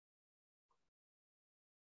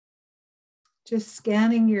just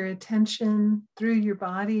scanning your attention through your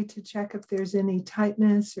body to check if there's any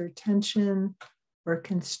tightness or tension or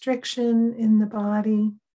constriction in the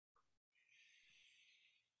body.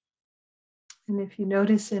 And if you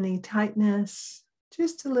notice any tightness,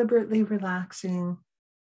 just deliberately relaxing,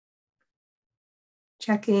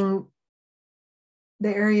 checking the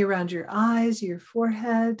area around your eyes, your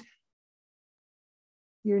forehead,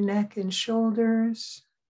 your neck and shoulders.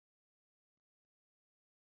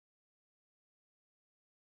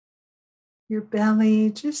 Your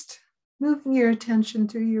belly, just moving your attention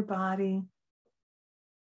through your body,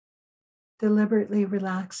 deliberately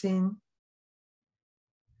relaxing.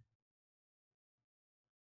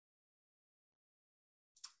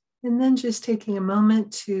 And then just taking a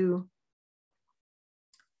moment to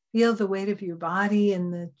feel the weight of your body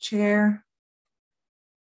in the chair,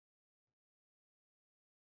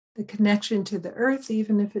 the connection to the earth,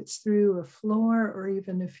 even if it's through a floor or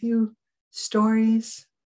even a few stories.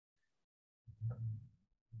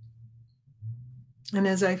 And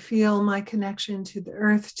as I feel my connection to the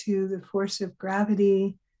earth, to the force of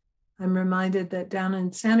gravity, I'm reminded that down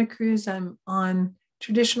in Santa Cruz, I'm on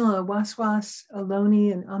traditional Awaswas,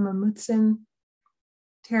 Ohlone, and Amah Mutsun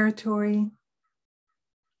territory.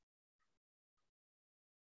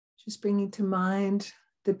 Just bringing to mind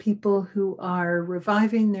the people who are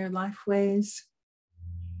reviving their lifeways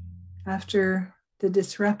after the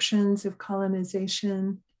disruptions of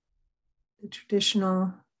colonization, the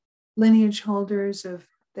traditional lineage holders of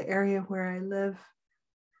the area where I live.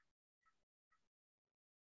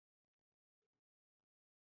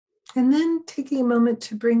 And then taking a moment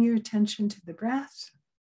to bring your attention to the breath.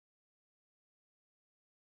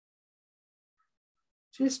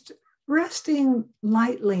 Just resting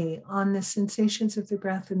lightly on the sensations of the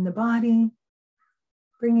breath in the body,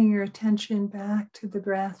 bringing your attention back to the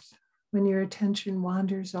breath when your attention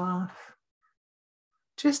wanders off,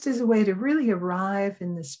 just as a way to really arrive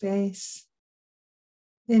in the space,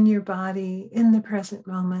 in your body, in the present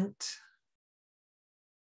moment.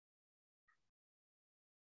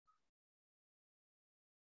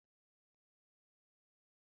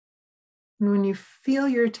 And when you feel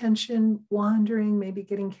your attention wandering, maybe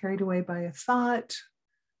getting carried away by a thought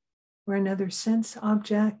or another sense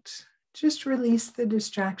object, just release the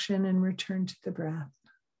distraction and return to the breath.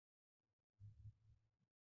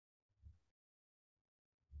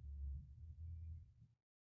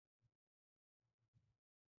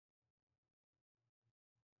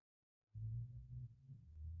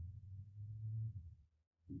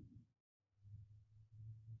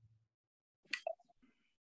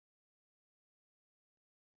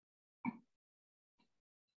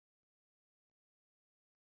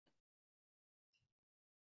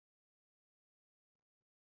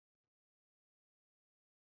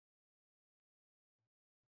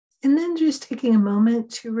 And then just taking a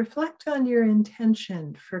moment to reflect on your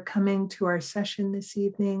intention for coming to our session this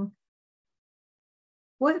evening.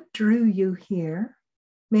 What drew you here?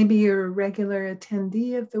 Maybe you're a regular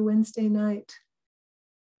attendee of the Wednesday night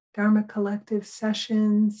Dharma Collective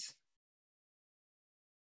sessions.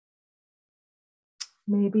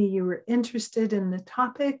 Maybe you were interested in the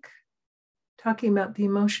topic, talking about the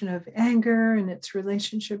emotion of anger and its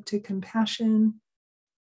relationship to compassion.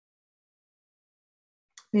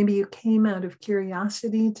 Maybe you came out of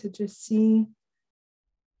curiosity to just see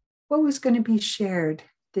what was going to be shared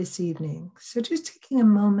this evening. So just taking a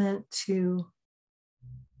moment to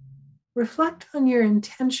reflect on your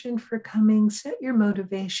intention for coming, set your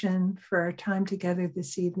motivation for our time together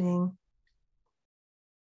this evening.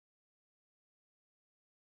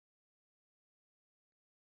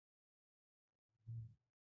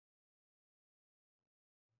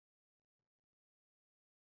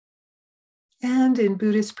 And in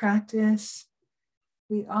Buddhist practice,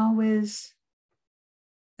 we always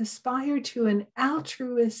aspire to an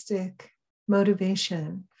altruistic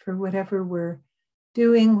motivation for whatever we're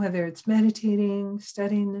doing, whether it's meditating,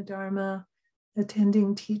 studying the Dharma,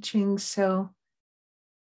 attending teachings. So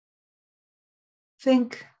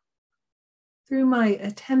think through my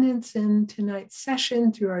attendance in tonight's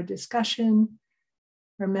session, through our discussion,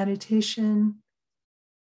 our meditation,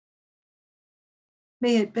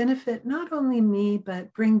 may it benefit not only me,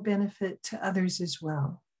 but bring benefit to others as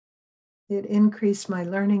well. It increased my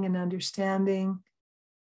learning and understanding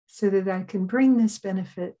so that I can bring this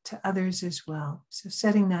benefit to others as well. So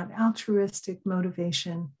setting that altruistic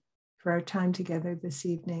motivation for our time together this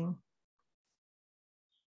evening.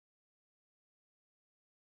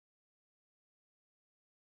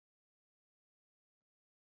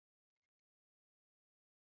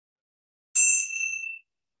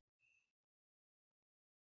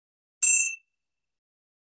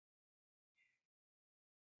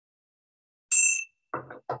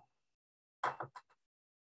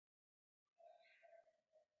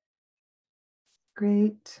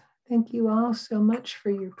 great. Thank you all so much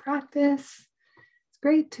for your practice. It's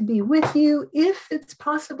great to be with you. If it's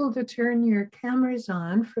possible to turn your cameras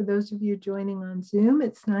on, for those of you joining on Zoom,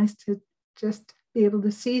 it's nice to just be able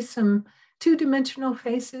to see some two-dimensional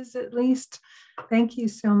faces at least. Thank you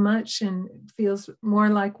so much, and it feels more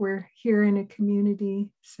like we're here in a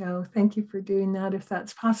community. So thank you for doing that if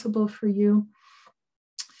that's possible for you.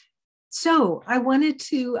 So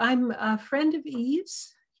I'm a friend of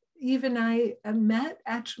Eve's. Eve and I met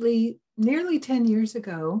actually nearly 10 years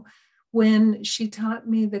ago when she taught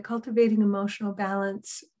me the Cultivating Emotional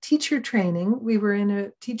Balance teacher training. We were in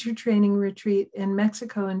a teacher training retreat in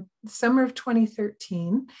Mexico in the summer of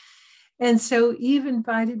 2013. And so Eve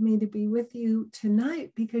invited me to be with you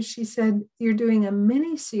tonight because she said, you're doing a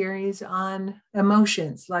mini series on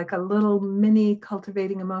emotions, like a little mini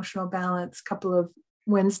Cultivating Emotional Balance, couple of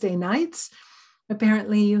Wednesday nights.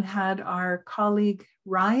 Apparently you had our colleague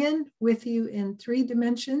Ryan with you in 3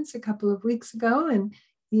 dimensions a couple of weeks ago, and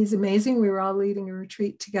he's amazing. We were all leading a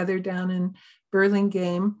retreat together down in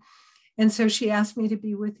Burlingame. And so she asked me to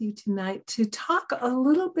be with you tonight to talk a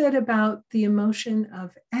little bit about the emotion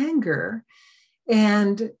of anger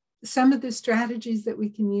and some of the strategies that we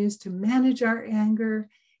can use to manage our anger,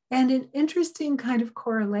 and an interesting kind of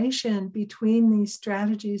correlation between these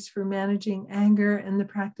strategies for managing anger and the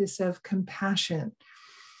practice of compassion.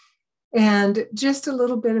 And just a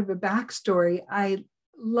little bit of a backstory. I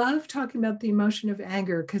love talking about the emotion of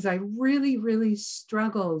anger because I really, really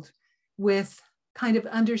struggled with kind of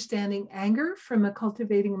understanding anger from a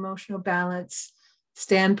cultivating emotional balance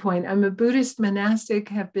standpoint. I'm a Buddhist monastic,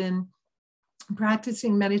 have been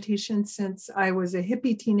practicing meditation since I was a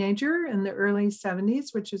hippie teenager in the early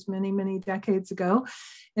 70s, which is many, many decades ago,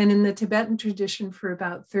 and in the Tibetan tradition for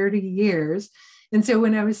about 30 years. And so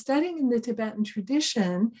when I was studying in the Tibetan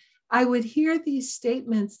tradition, I would hear these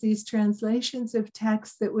statements, these translations of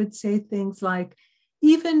text that would say things like,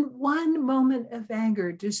 even one moment of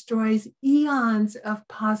anger destroys eons of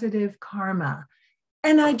positive karma.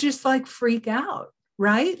 And I just like freak out,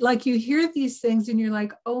 right? Like you hear these things and you're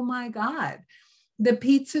like, oh my God, the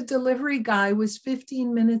pizza delivery guy was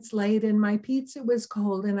 15 minutes late and my pizza was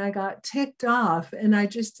cold and I got ticked off and I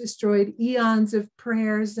just destroyed eons of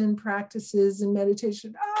prayers and practices and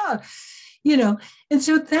meditation. And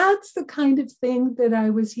so that's the kind of thing that I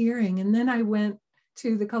was hearing. And then I went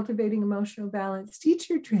to the Cultivating Emotional Balance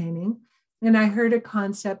teacher training, and I heard a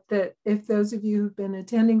concept that if those of you who've been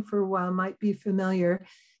attending for a while might be familiar,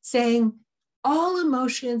 saying all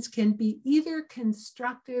emotions can be either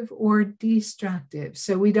constructive or destructive.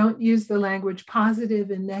 So we don't use the language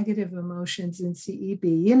positive and negative emotions in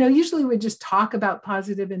CEB. Usually we just talk about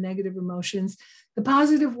positive and negative emotions. The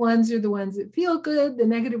positive ones are the ones that feel good. The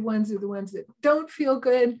negative ones are the ones that don't feel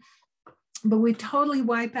good. But we totally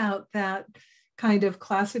wipe out that kind of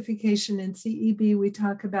classification in CEB. We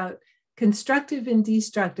talk about constructive and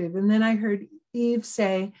destructive. And then I heard Eve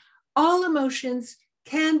say, all emotions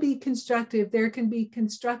can be constructive. There can be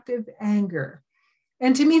constructive anger.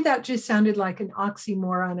 And to me, that just sounded like an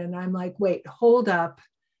oxymoron. And I'm like, wait, hold up.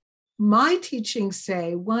 My teachings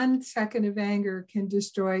say 1 second of anger can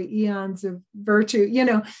destroy eons of virtue,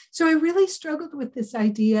 So I really struggled with this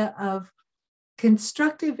idea of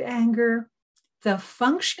constructive anger, the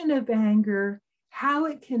function of anger, how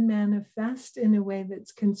it can manifest in a way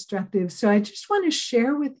that's constructive. So I just want to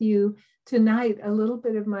share with you tonight a little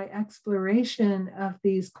bit of my exploration of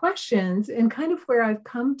these questions and kind of where I've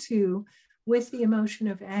come to with the emotion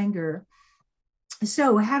of anger.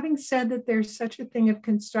 So having said that there's such a thing of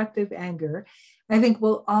constructive anger, I think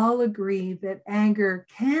we'll all agree that anger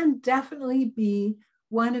can definitely be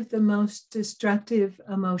one of the most destructive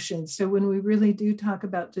emotions. So when we really do talk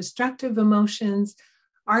about destructive emotions,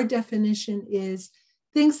 our definition is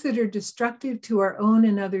things that are destructive to our own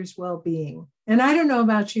and others' well-being. And I don't know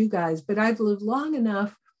about you guys, but I've lived long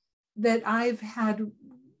enough that I've had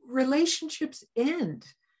relationships end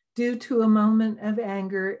due to a moment of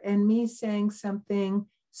anger and me saying something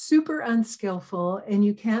super unskillful, and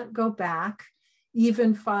you can't go back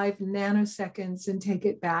even 5 nanoseconds and take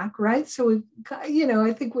it back, right? So,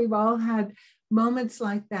 I think we've all had moments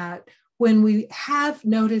like that when we have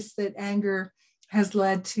noticed that anger has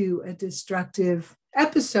led to a destructive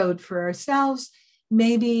episode for ourselves,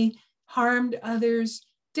 maybe harmed others,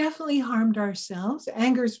 definitely harmed ourselves.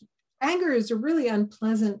 Anger is a really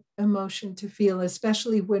unpleasant emotion to feel,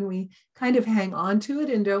 especially when we kind of hang on to it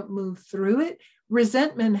and don't move through it.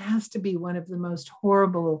 Resentment has to be one of the most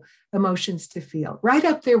horrible emotions to feel, right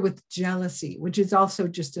up there with jealousy, which is also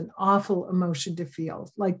just an awful emotion to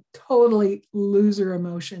feel, like totally loser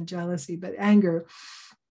emotion, jealousy, but anger.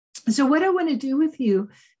 So what I want to do with you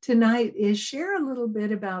tonight is share a little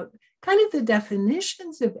bit about kind of the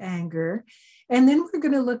definitions of anger. And then we're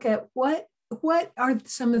going to look at what are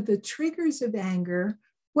some of the triggers of anger,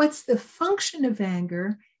 what's the function of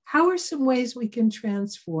anger, how are some ways we can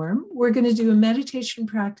transform. We're going to do a meditation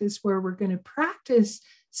practice where we're going to practice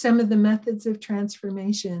some of the methods of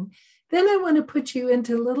transformation. Then I want to put you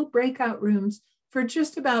into little breakout rooms for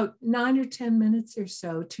just about 9 or 10 minutes or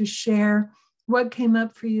so to share what came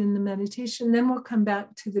up for you in the meditation. Then we'll come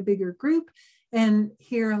back to the bigger group and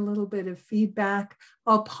hear a little bit of feedback.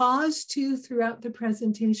 I'll pause too throughout the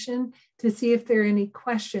presentation to see if there are any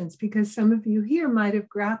questions, because some of you here might have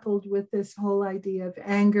grappled with this whole idea of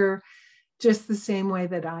anger just the same way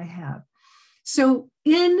that I have. So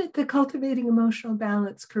in the Cultivating Emotional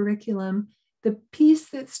Balance curriculum, the piece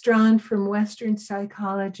that's drawn from Western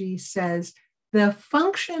psychology says, the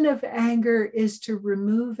function of anger is to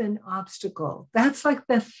remove an obstacle. That's like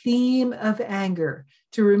the theme of anger,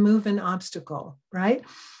 to remove an obstacle, right?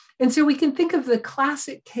 And so we can think of the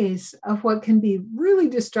classic case of what can be really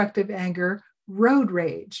destructive anger, road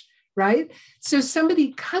rage, right? So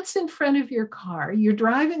somebody cuts in front of your car, you're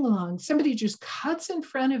driving along, somebody just cuts in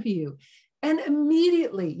front of you, and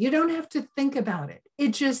immediately, you don't have to think about it.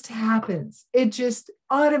 It just happens. It just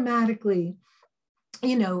automatically,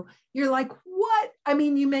 you're like, what? I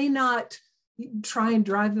mean, you may not try and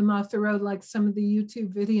drive them off the road like some of the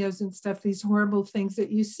YouTube videos and stuff, these horrible things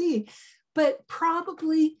that you see, but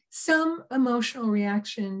probably some emotional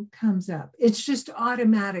reaction comes up. It's just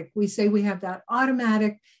automatic. We say we have that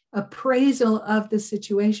automatic appraisal of the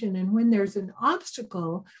situation. And when there's an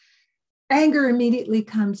obstacle, anger immediately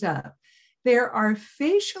comes up. There are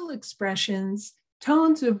facial expressions,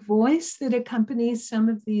 tones of voice that accompany some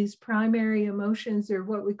of these primary emotions, or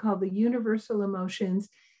what we call the universal emotions.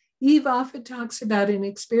 Eve often talks about an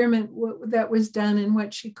experiment that was done in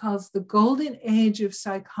what she calls the golden age of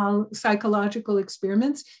psychological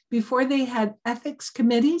experiments, before they had ethics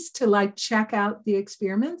committees to check out the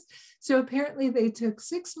experiments. So apparently they took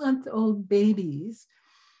 6-month-old babies,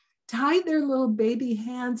 tied their little baby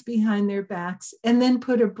hands behind their backs, and then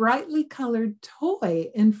put a brightly colored toy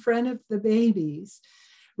in front of the babies,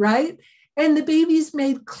 right? And the babies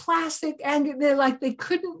made classic anger. They're like, they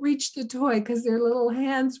couldn't reach the toy because their little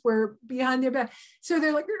hands were behind their back. So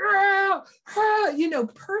they're like, ah, ah,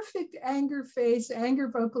 perfect anger face, anger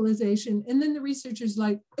vocalization. And then the researchers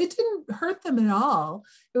like, it didn't hurt them at all.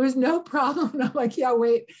 It was no problem. And I'm like, yeah,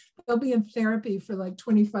 wait, they'll be in therapy for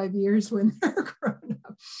 25 years when they're grown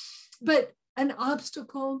up. But an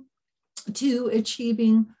obstacle to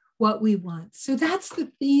achieving what we want. So that's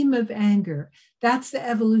the theme of anger. That's the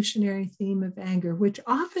evolutionary theme of anger, which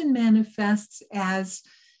often manifests as,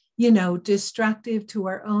 destructive to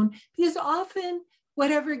our own, because often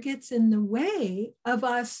whatever gets in the way of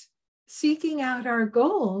us seeking out our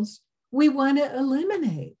goals, we want to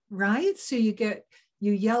eliminate, right? So you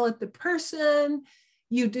yell at the person,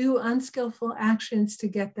 you do unskillful actions to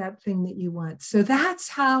get that thing that you want. So that's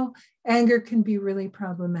how anger can be really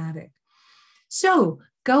problematic. So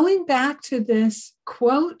going back to this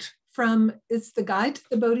quote from, it's the Guide to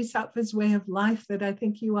the Bodhisattva's Way of Life that I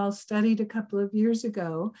think you all studied a couple of years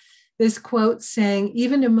ago, this quote saying,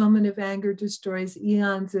 even a moment of anger destroys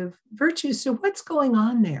eons of virtue. So what's going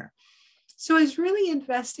on there? So I was really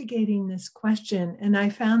investigating this question, and I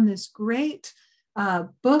found this great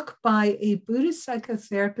book by a Buddhist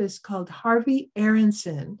psychotherapist called Harvey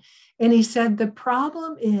Aronson. And he said, the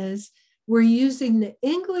problem is we're using the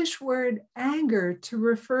English word anger to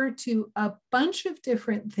refer to a bunch of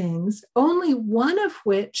different things, only one of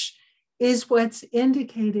which is what's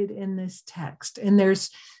indicated in this text. And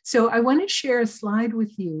so I want to share a slide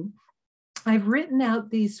with you. I've written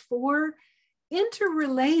out these 4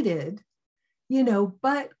 interrelated,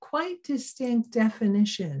 but quite distinct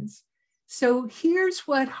definitions. So here's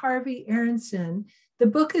what Harvey Aronson, the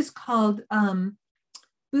book is called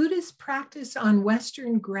Buddhist Practice on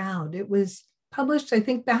Western Ground. It was published, I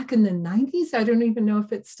think, back in the 90s. I don't even know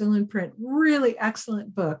if it's still in print. Really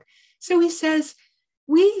excellent book. So he says,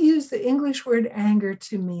 we use the English word anger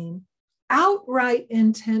to mean outright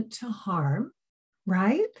intent to harm,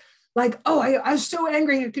 right? Like, oh, I was so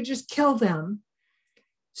angry, I could just kill them.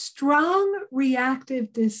 Strong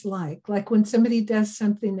reactive dislike, like when somebody does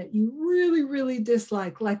something that you really, really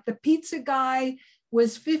dislike, like the pizza guy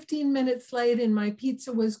was 15 minutes late and my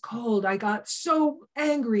pizza was cold. I got so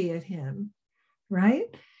angry at him, right?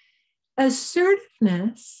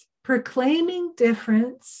 Assertiveness, proclaiming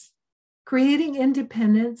difference, creating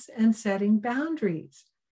independence, and setting boundaries.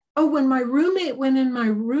 Oh, when my roommate went in my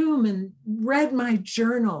room and read my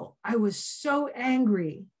journal, I was so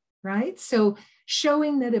angry, right? So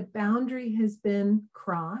showing that a boundary has been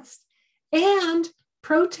crossed, and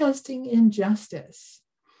protesting injustice.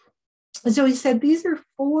 And so he said these are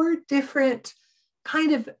 4 different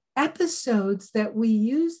kind of episodes that we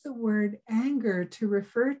use the word anger to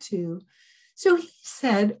refer to. So he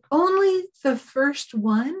said only the first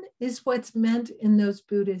one is what's meant in those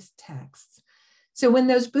Buddhist texts. So when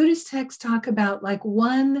those Buddhist texts talk about like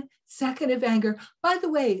 1 second of anger, by the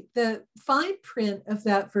way, the fine print of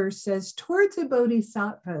that verse says towards a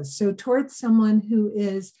bodhisattva, so towards someone who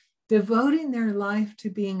is devoting their life to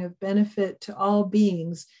being of benefit to all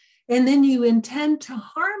beings, and then you intend to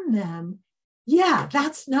harm them, yeah,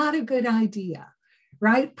 that's not a good idea,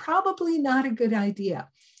 right? Probably not a good idea.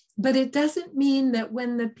 But it doesn't mean that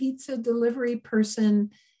when the pizza delivery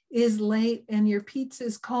person is late and your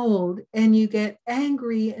pizza's cold and you get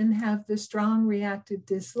angry and have the strong reactive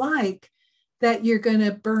dislike, that you're going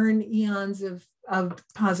to burn eons of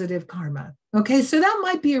positive karma. Okay, so that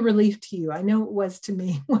might be a relief to you. I know it was to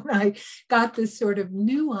me when I got this sort of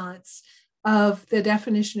nuance of the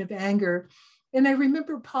definition of anger. And I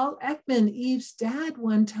remember Paul Ekman, Eve's dad,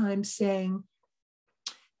 one time saying,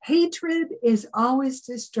 hatred is always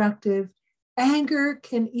destructive. Anger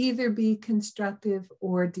can either be constructive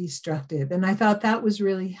or destructive. And I thought that was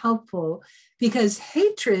really helpful because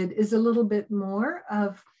hatred is a little bit more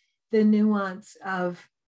of the nuance of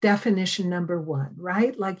definition number 1,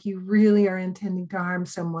 right? Like you really are intending to harm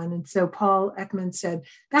someone. And so Paul Ekman said,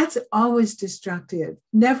 that's always destructive,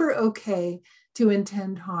 never okay to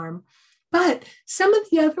intend harm. But some of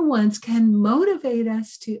the other ones can motivate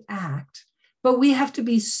us to act, but we have to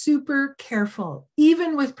be super careful,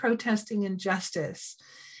 even with protesting injustice.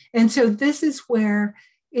 And so this is where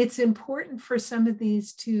it's important for some of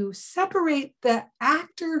these to separate the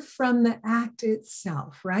actor from the act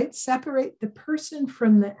itself, right? Separate the person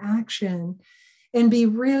from the action and be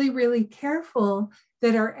really, really careful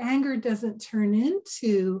that our anger doesn't turn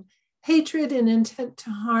into hatred and intent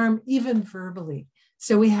to harm, even verbally.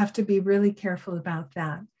 So we have to be really careful about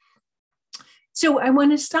that. So I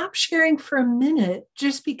want to stop sharing for a minute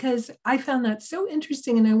just because I found that so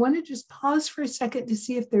interesting. And I want to just pause for a second to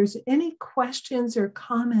see if there's any questions or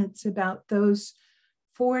comments about those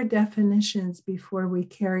 4 definitions before we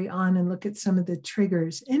carry on and look at some of the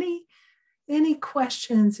triggers. Any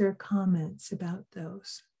questions or comments about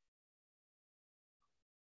those?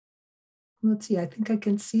 Let's see, I think I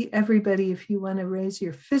can see everybody if you want to raise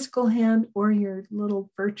your physical hand or your little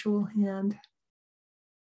virtual hand.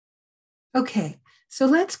 Okay, so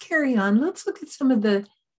let's carry on. Let's look at some of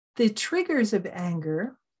the triggers of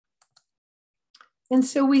anger. And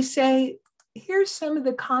so we say, here's some of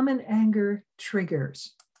the common anger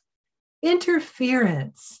triggers.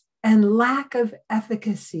 Interference and lack of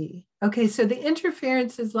efficacy. Okay, so the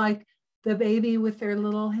interference is like the baby with their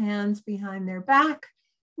little hands behind their back.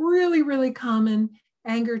 Really, really common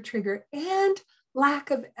anger trigger. And lack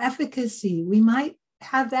of efficacy. We might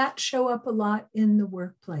have that show up a lot in the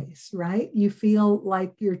workplace, right? You feel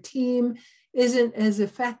like your team isn't as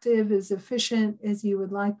effective, as efficient as you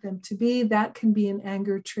would like them to be. That can be an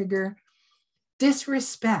anger trigger.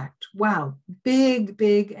 Disrespect. Wow, big,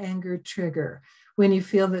 big anger trigger when you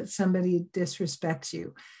feel that somebody disrespects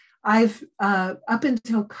you. I've, up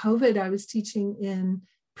until COVID, I was teaching in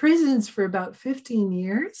prisons for about 15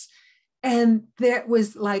 years. And there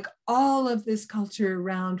was like all of this culture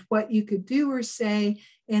around what you could do or say,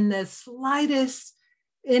 and the slightest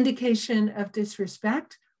indication of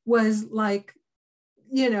disrespect was like,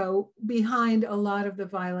 you know, behind a lot of the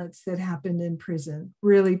violence that happened in prison.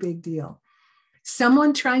 Really big deal.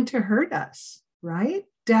 Someone trying to hurt us, right?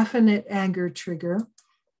 Definite anger trigger.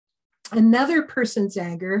 Another person's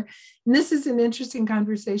anger, and this is an interesting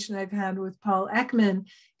conversation I've had with Paul Ekman,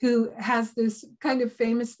 who has this kind of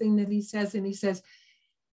famous thing that he says, and he says,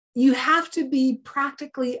 you have to be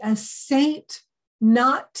practically a saint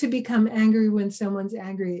not to become angry when someone's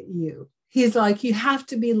angry at you. He's like, you have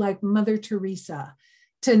to be like Mother Teresa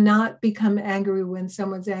to not become angry when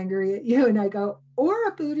someone's angry at you. And I go, or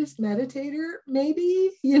a Buddhist meditator,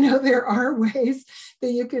 maybe, you know, there are ways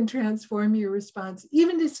that you can transform your response,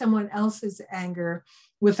 even to someone else's anger,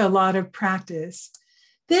 with a lot of practice.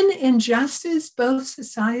 Then injustice, both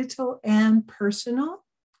societal and personal,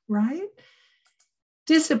 right?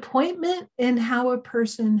 Disappointment in how a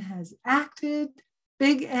person has acted,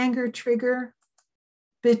 big anger trigger.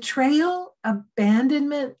 Betrayal,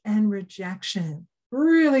 abandonment, and rejection.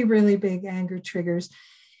 Really, really big anger triggers.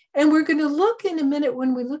 And we're going to look in a minute,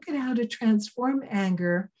 when we look at how to transform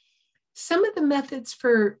anger, some of the methods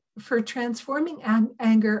for transforming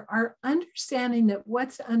anger are understanding that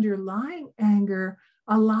what's underlying anger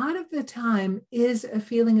a lot of the time is a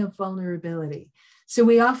feeling of vulnerability. So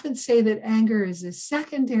we often say that anger is a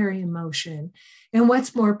secondary emotion. And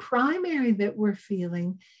what's more primary that we're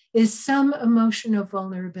feeling is some emotion of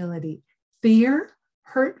vulnerability, fear,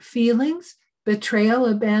 hurt feelings, betrayal,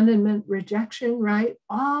 abandonment, rejection, right?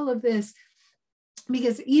 All of this.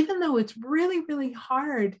 Because even though it's really, really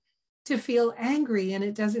hard to feel angry and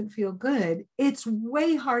it doesn't feel good, it's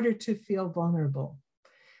way harder to feel vulnerable.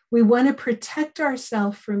 We want to protect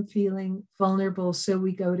ourselves from feeling vulnerable, so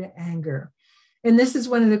we go to anger. And this is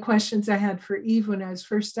one of the questions I had for Eve when I was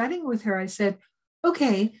first studying with her. I said,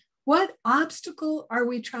 okay, what obstacle are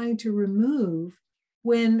we trying to remove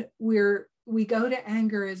when we go to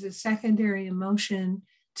anger as a secondary emotion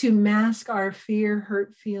to mask our fear,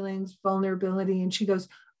 hurt feelings, vulnerability? And she goes,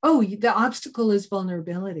 oh, the obstacle is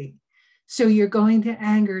vulnerability. So you're going to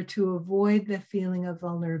anger to avoid the feeling of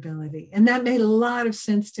vulnerability. And that made a lot of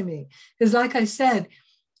sense to me. Because like I said,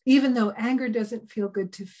 even though anger doesn't feel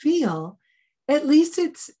good to feel, at least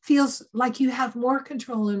it feels like you have more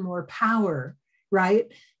control and more power, right,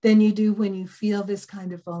 than you do when you feel this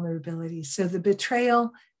kind of vulnerability. So the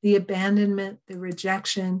betrayal, the abandonment, the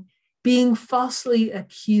rejection, being falsely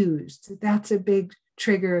accused, that's a big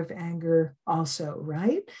trigger of anger also,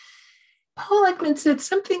 right? Paul Ekman said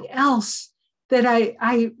something else that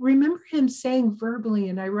I remember him saying verbally,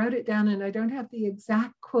 and I wrote it down, and I don't have the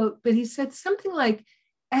exact quote, but he said something like,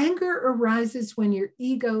 anger arises when your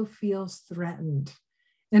ego feels threatened.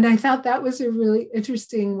 And I thought that was a really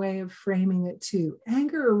interesting way of framing it too.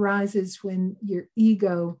 Anger arises when your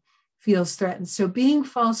ego feels threatened. So being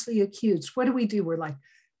falsely accused, what do? We're like,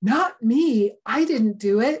 not me, I didn't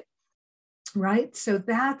do it, right? So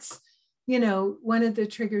that's, one of the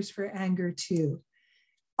triggers for anger too.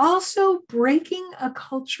 Also, breaking a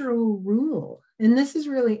cultural rule. And this is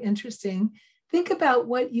really interesting. Think about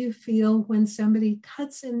what you feel when somebody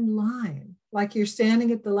cuts in line, like you're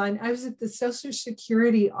standing at the line. I was at the Social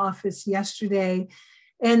Security office yesterday,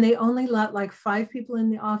 and they only let like 5 people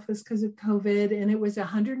in the office because of COVID, and it was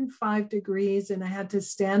 105 degrees, and I had to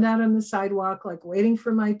stand out on the sidewalk, like waiting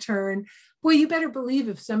for my turn. Boy, you better believe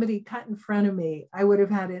if somebody cut in front of me, I would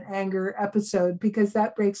have had an anger episode, because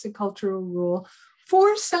that breaks a cultural rule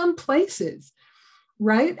for some places.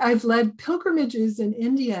 Right? I've led pilgrimages in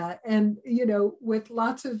India, and, with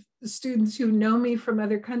lots of students who know me from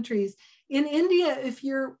other countries. In India, if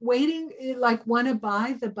you're waiting, like want to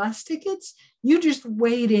buy the bus tickets, you just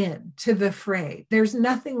wade in to the fray. There's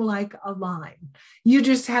nothing like a line. You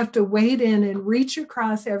just have to wade in and reach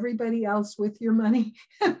across everybody else with your money.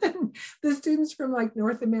 And then the students from like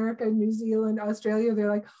North America, New Zealand, Australia, they're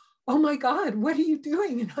like, oh my God, what are you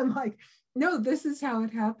doing? And I'm like, no, this is how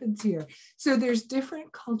it happens here. So there's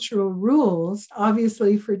different cultural rules,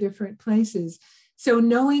 obviously, for different places. So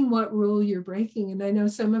knowing what rule you're breaking, and I know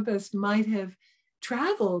some of us might have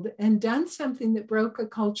traveled and done something that broke a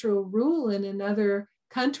cultural rule in another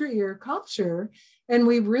country or culture, and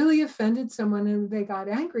we really offended someone and they got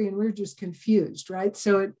angry and we're just confused, right?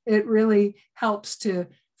 So it really helps to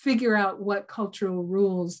figure out what cultural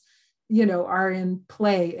rules, are in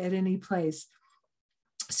play at any place.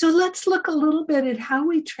 So let's look a little bit at how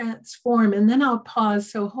we transform, and then I'll pause.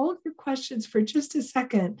 So hold your questions for just a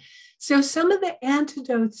second. So some of the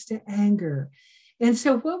antidotes to anger. And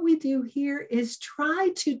so what we do here is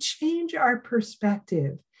try to change our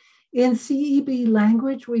perspective. In CEB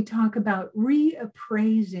language, we talk about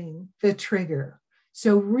reappraising the trigger.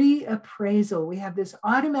 So reappraisal, we have this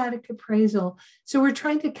automatic appraisal. So we're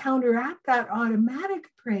trying to counteract that automatic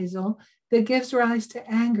appraisal that gives rise to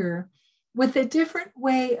anger with a different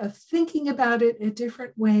way of thinking about it, a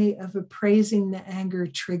different way of appraising the anger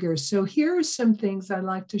trigger. So here are some things I'd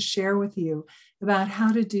like to share with you about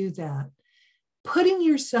how to do that. Putting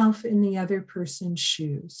yourself in the other person's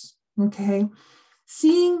shoes, okay?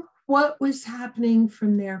 Seeing what was happening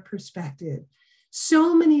from their perspective.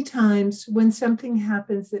 So many times when something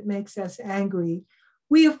happens that makes us angry,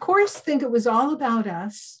 we of course think it was all about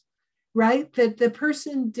us, right? That the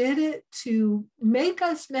person did it to make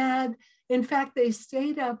us mad. In fact, they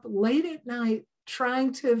stayed up late at night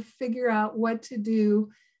trying to figure out what to do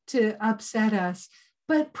to upset us,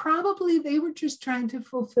 but probably they were just trying to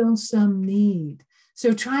fulfill some need.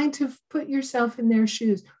 So trying to put yourself in their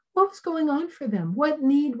shoes. What was going on for them? What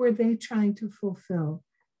need were they trying to fulfill?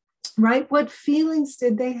 Right? What feelings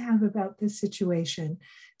did they have about this situation?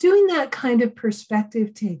 Doing that kind of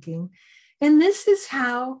perspective taking. And this is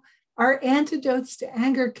how our antidotes to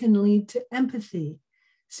anger can lead to empathy.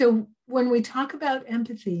 So when we talk about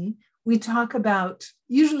empathy, we talk about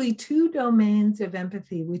usually two domains of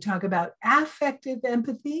empathy. We talk about affective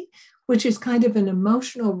empathy, which is kind of an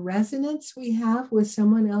emotional resonance we have with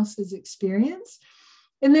someone else's experience.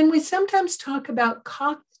 And then we sometimes talk about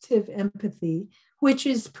cognitive empathy, which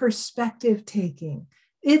is perspective taking.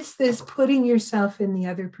 It's this putting yourself in the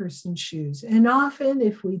other person's shoes. And often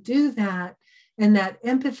if we do that and that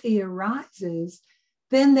empathy arises,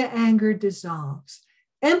 then the anger dissolves.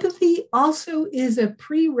 Empathy also is a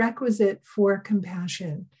prerequisite for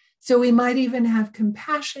compassion. So we might even have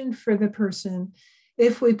compassion for the person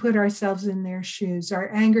if we put ourselves in their shoes.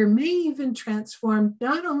 Our anger may even transform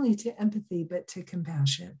not only to empathy, but to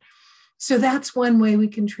compassion. So that's one way we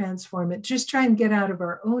can transform it. Just try and get out of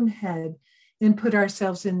our own head and put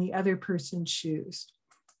ourselves in the other person's shoes.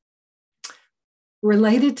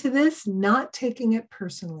 Related to this, not taking it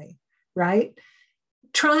personally, right?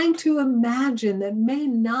 Trying to imagine that may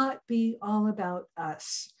not be all about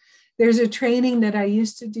us. There's a training that I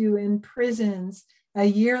used to do in prisons, a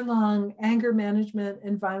year-long anger management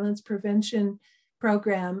and violence prevention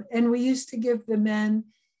program. And we used to give the men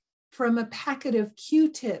from a packet of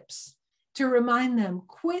Q-tips to remind them,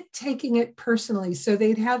 quit taking it personally. So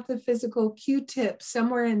they'd have the physical Q-tip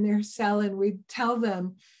somewhere in their cell, and we'd tell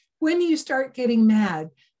them, when you start getting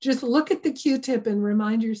mad, just look at the Q-tip and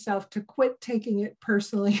remind yourself to quit taking it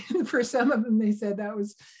personally. And for some of them, they said that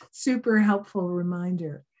was super helpful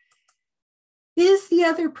reminder. Is the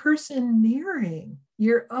other person mirroring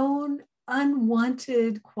your own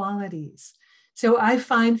unwanted qualities? So I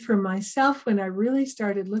find for myself, when I really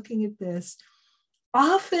started looking at this,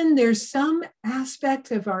 often there's some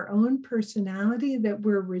aspect of our own personality that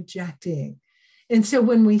we're rejecting. And so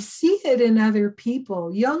when we see it in other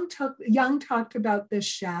people, Jung talked about this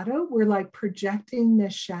shadow. We're like projecting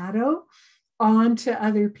this shadow onto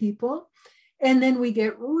other people. And then we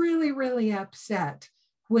get really, really upset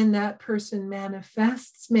when that person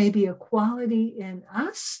manifests maybe a quality in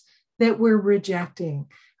us that we're rejecting.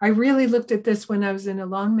 I really looked at this when I was in a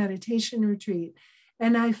long meditation retreat.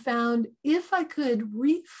 And I found if I could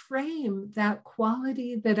reframe that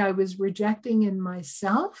quality that I was rejecting in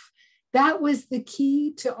myself, that was the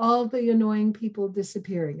key to all the annoying people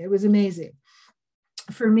disappearing. It was amazing.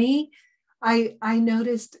 For me, I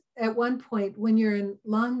noticed at one point when you're in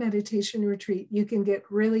long meditation retreat, you can get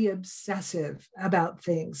really obsessive about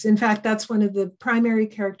things. In fact, that's one of the primary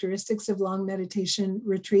characteristics of long meditation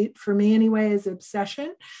retreat, for me anyway, is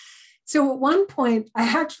obsession. So at one point, I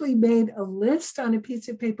actually made a list on a piece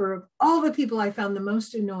of paper of all the people I found the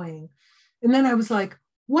most annoying. And then I was like,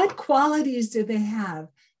 what qualities do they have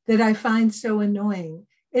that I find so annoying?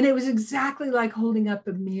 And it was exactly like holding up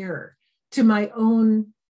a mirror to my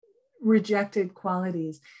own rejected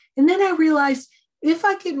qualities. And then I realized if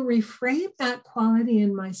I can reframe that quality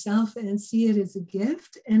in myself and see it as a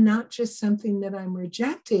gift and not just something that I'm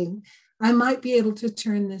rejecting, I might be able to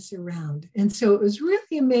turn this around. And so it was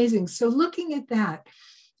really amazing. So looking at that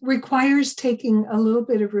requires taking a little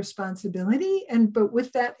bit of responsibility, but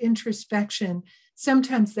with that introspection,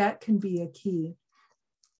 sometimes that can be a key.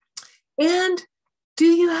 And do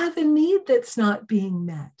you have a need that's not being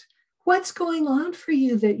met? What's going on for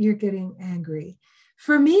you that you're getting angry?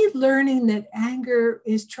 For me, learning that anger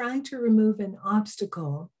is trying to remove an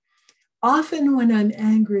obstacle. Often when I'm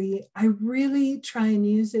angry, I really try and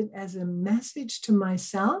use it as a message to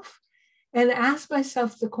myself and ask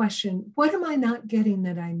myself the question, what am I not getting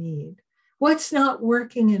that I need? What's not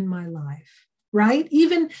working in my life, right?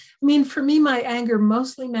 For me, my anger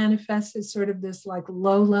mostly manifests as sort of this like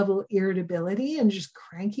low-level irritability and just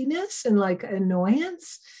crankiness and like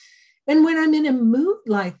annoyance. And when I'm in a mood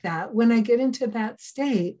like that, when I get into that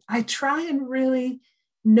state, I try and really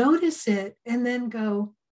notice it and then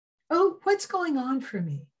go, oh, what's going on for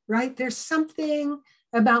me, right? There's something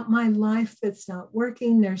about my life that's not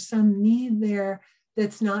working. There's some need there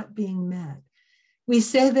that's not being met. We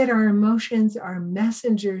say that our emotions are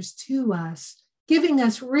messengers to us, giving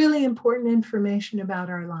us really important information about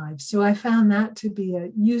our lives. So I found that to be a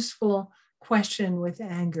useful question with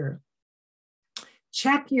anger.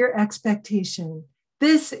 Check your expectation.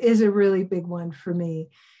 This is a really big one for me.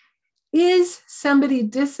 Is somebody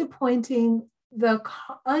disappointing the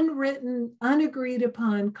unwritten, unagreed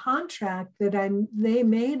upon contract that they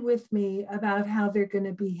made with me about how they're going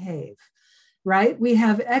to behave, right? We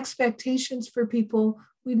have expectations for people.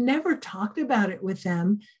 We never talked about it with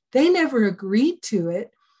them. They never agreed to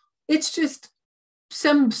it. It's just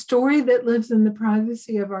some story that lives in the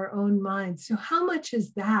privacy of our own minds. So how much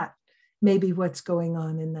is that maybe what's going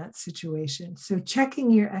on in that situation? So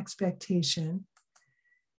checking your expectation.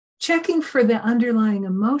 Checking for the underlying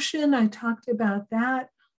emotion, I talked about that.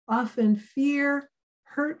 Often fear,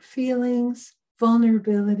 hurt feelings,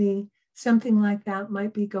 vulnerability, something like that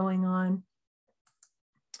might be going on.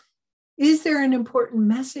 Is there an important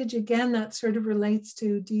message? Again, that sort of relates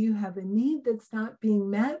to, do you have a need that's not being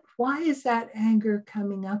met? Why is that anger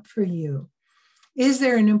coming up for you? Is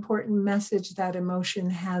there an important message that emotion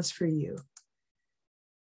has for you?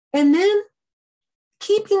 And then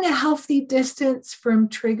keeping a healthy distance from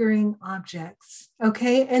triggering objects,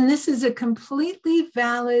 okay? And this is a completely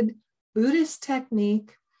valid Buddhist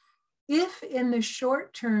technique. If in the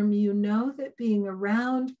short term, you know that being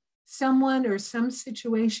around someone or some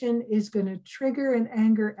situation is going to trigger an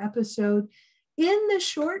anger episode, in the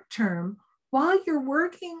short term, while you're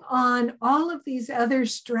working on all of these other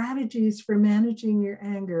strategies for managing your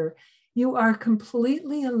anger, you are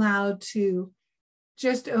completely allowed to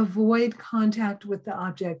just avoid contact with the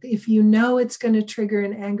object. If you know it's going to trigger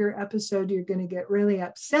an anger episode, you're going to get really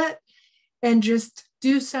upset and just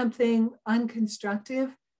do something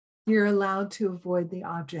unconstructive, you're allowed to avoid the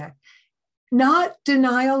object. Not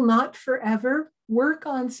denial, not forever. Work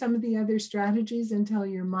on some of the other strategies until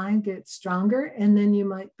your mind gets stronger, and then you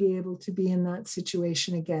might be able to be in that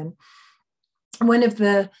situation again. One of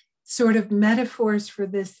the sort of metaphors for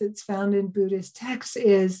this that's found in Buddhist texts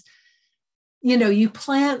is, you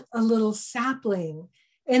plant a little sapling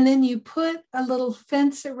and then you put a little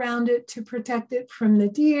fence around it to protect it from the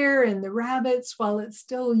deer and the rabbits while it's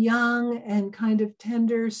still young and kind of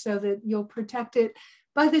tender, so that you'll protect it.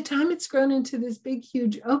 By the time it's grown into this big,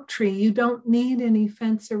 huge oak tree, you don't need any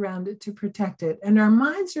fence around it to protect it. And our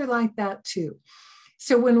minds are like that too.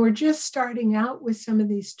 So when we're just starting out with some of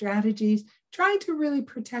these strategies, trying to really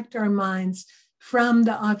protect our minds from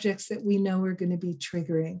the objects that we know are going to be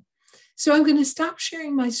triggering. So I'm going to stop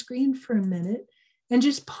sharing my screen for a minute and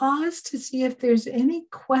just pause to see if there's any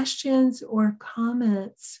questions or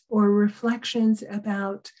comments or reflections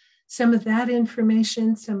about some of that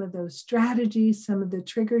information, some of those strategies, some of the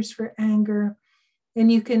triggers for anger. And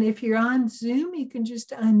you can, if you're on Zoom, you can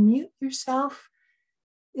just unmute yourself.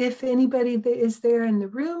 If anybody that is there in the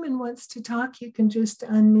room and wants to talk, you can just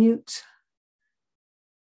unmute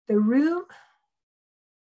the room.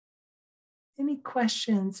 Any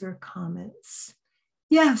questions or comments?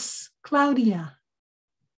 Yes, Claudia.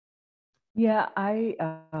 Yeah, I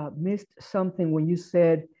missed something when you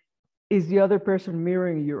said, is the other person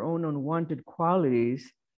mirroring your own unwanted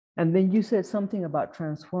qualities? And then you said something about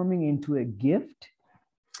transforming into a gift.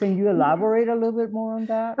 Can you elaborate a little bit more on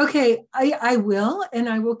that? Okay, I will, and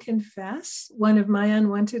I will confess one of my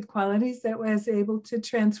unwanted qualities that was able to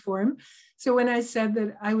transform. So when I said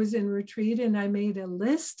that I was in retreat and I made a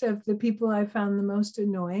list of the people I found the most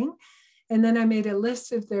annoying, and then I made a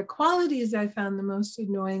list of their qualities I found the most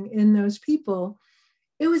annoying in those people,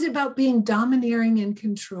 it was about being domineering and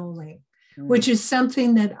controlling, which is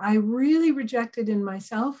something that I really rejected in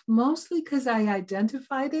myself, mostly because I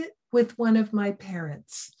identified it with one of my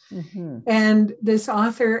parents. Mm-hmm. And this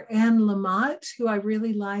author, Anne Lamott, who I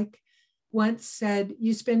really like, once said,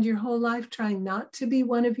 you spend your whole life trying not to be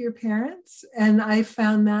one of your parents. And I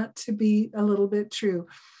found that to be a little bit true.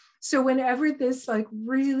 So whenever this like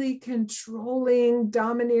really controlling,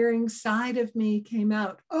 domineering side of me came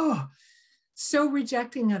out, so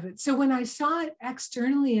rejecting of it. So when I saw it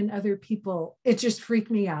externally in other people, it just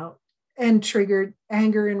freaked me out and triggered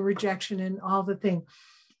anger and rejection and all the thing.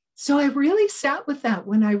 So I really sat with that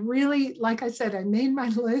when I really, like I said, I made my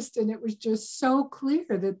list and it was just so clear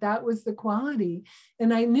that that was the quality.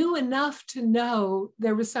 And I knew enough to know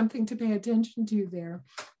there was something to pay attention to there.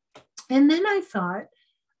 And then I thought,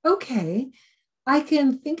 okay, I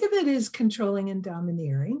can think of it as controlling and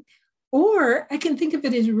domineering, or I can think of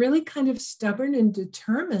it as really kind of stubborn and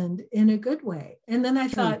determined in a good way. And then I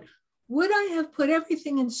thought, would I have put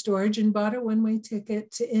everything in storage and bought a one-way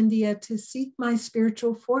ticket to India to seek my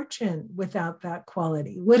spiritual fortune without that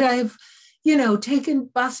quality? Would I have, taken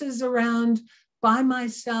buses around by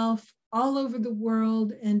myself all over the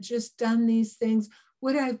world and just done these things?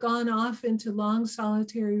 Would I have gone off into long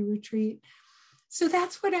solitary retreat? So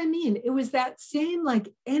that's what I mean. It was that same like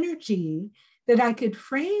energy that I could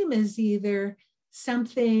frame as either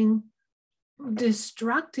something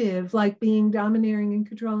destructive, like being domineering and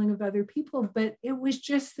controlling of other people, but it was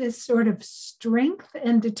just this sort of strength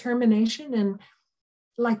and determination and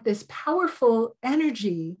like this powerful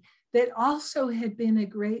energy that also had been a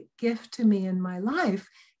great gift to me in my life,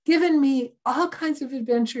 given me all kinds of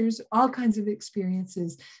adventures, all kinds of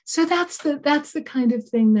experiences. So that's the kind of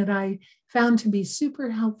thing that I found to be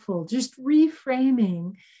super helpful, just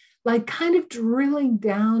reframing, like kind of drilling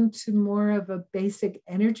down to more of a basic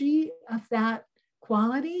energy of that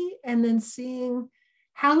quality, and then seeing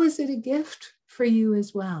how is it a gift for you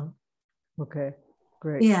as well. Okay.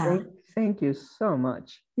 Great. Yeah. Thank you so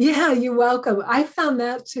much. Yeah, you're welcome. I found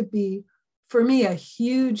that to be, for me, a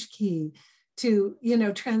huge key to,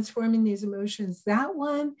 transforming these emotions. That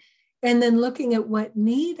one, and then looking at what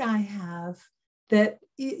need I have that,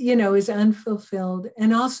 is unfulfilled.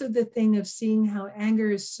 And also the thing of seeing how anger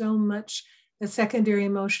is so much a secondary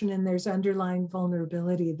emotion and there's underlying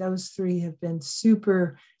vulnerability. Those three have been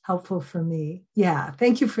super helpful for me. Yeah.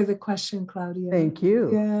 Thank you for the question, Claudia. Thank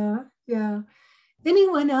you. Yeah. Yeah.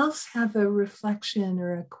 Anyone else have a reflection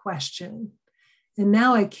or a question? And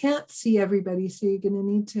now I can't see everybody, so you're going to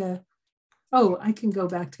need to, I can go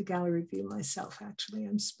back to gallery view myself, actually.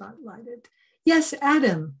 I'm spotlighted. Yes,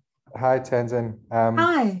 Adam. Hi, Tenzin.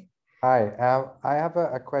 Hi. Hi. I have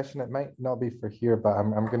a question. It might not be for here, but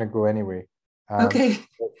I'm going to go anyway. Okay.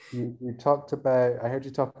 You talked about, I heard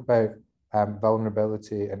you talk about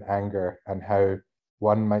vulnerability and anger and how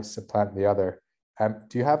one might supplant the other.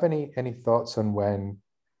 Do you have any thoughts on when,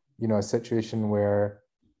 a situation where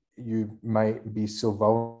you might be so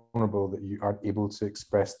vulnerable that you aren't able to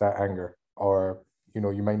express that anger, or,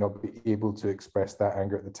 you might not be able to express that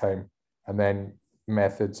anger at the time, and then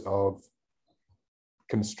methods of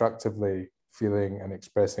constructively feeling and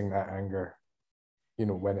expressing that anger,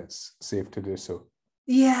 when it's safe to do so?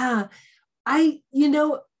 Yeah. I'm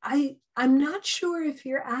not sure if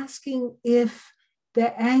you're asking if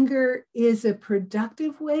the anger is a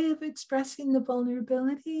productive way of expressing the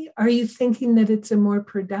vulnerability. Are you thinking that it's a more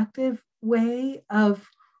productive way of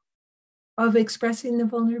expressing the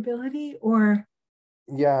vulnerability, or?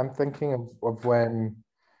 Yeah, I'm thinking of when,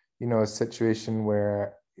 a situation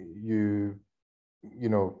where you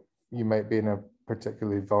might be in a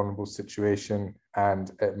particularly vulnerable situation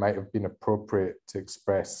and it might have been appropriate to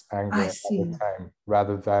express anger at the time,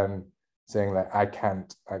 rather than saying like, I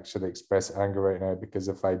can't actually express anger right now because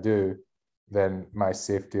if I do, then my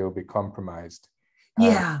safety will be compromised.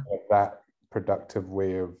 Yeah. That productive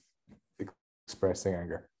way of expressing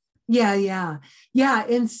anger. Yeah.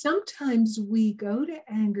 And sometimes we go to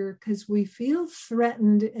anger because we feel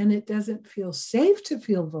threatened and it doesn't feel safe to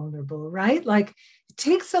feel vulnerable, right? Like it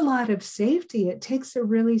takes a lot of safety. It takes a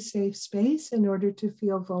really safe space in order to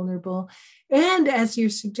feel vulnerable. And as you're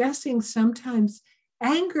suggesting, sometimes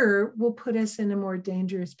anger will put us in a more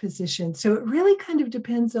dangerous position. So it really kind of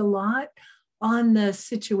depends a lot on the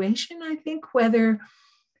situation, I think, whether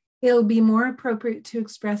it'll be more appropriate to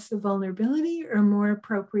express the vulnerability or more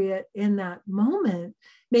appropriate in that moment.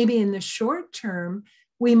 Maybe in the short term,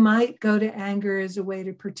 we might go to anger as a way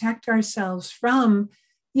to protect ourselves from,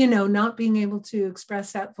 not being able to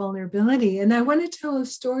express that vulnerability. And I want to tell a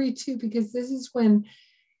story too, because this is when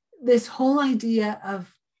this whole idea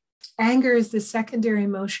of anger is the secondary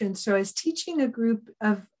emotion. So I was teaching a group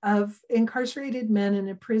of incarcerated men in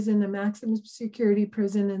a prison, a maximum security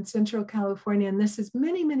prison in Central California. And this is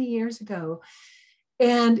many, many years ago.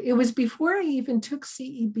 And it was before I even took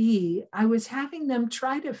CEB. I was having them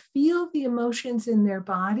try to feel the emotions in their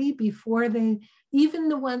body before they, even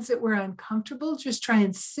the ones that were uncomfortable, just try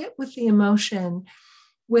and sit with the emotion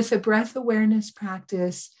with a breath awareness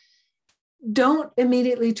practice. Don't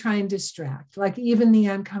immediately try and distract, like even the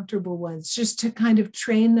uncomfortable ones, just to kind of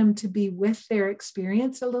train them to be with their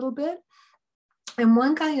experience a little bit. And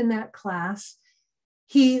one guy in that class,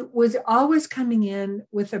 he was always coming in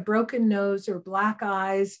with a broken nose or black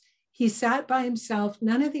eyes. He sat by himself.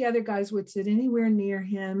 None of the other guys would sit anywhere near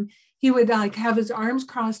him. He would like have his arms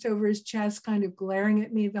crossed over his chest, kind of glaring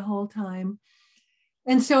at me the whole time.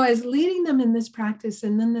 And so I was leading them in this practice.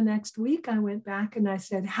 And then the next week I went back and I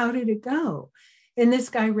said, how did it go? And this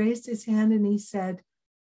guy raised his hand and he said,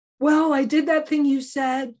 well, I did that thing you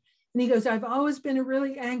said. And he goes, I've always been a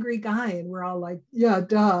really angry guy. And we're all like, yeah,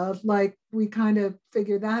 duh. Like we kind of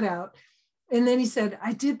figured that out. And then he said,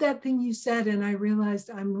 I did that thing you said. And I realized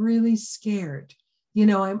I'm really scared.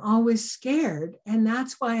 I'm always scared. And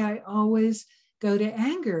that's why I always go to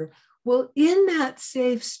anger. Well, in that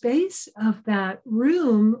safe space of that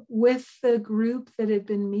room with the group that had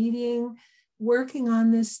been meeting, working on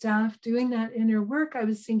this stuff, doing that inner work, I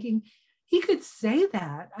was thinking he could say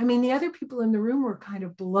that. I mean, the other people in the room were kind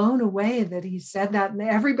of blown away that he said that. And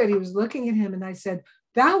everybody was looking at him. And I said,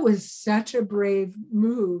 that was such a brave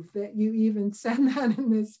move that you even said that in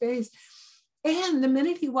this space. And the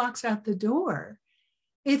minute he walks out the door,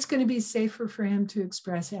 it's going to be safer for him to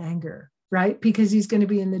express anger. Right? Because he's going to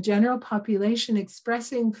be in the general population.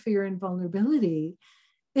 Expressing fear and vulnerability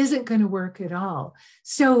isn't going to work at all.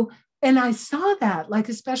 So, and I saw that, like,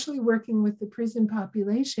 especially working with the prison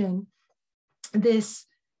population, this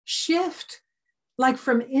shift, like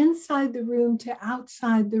from inside the room to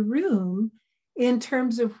outside the room, in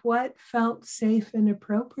terms of what felt safe and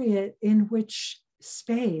appropriate in which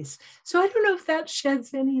space. So I don't know if that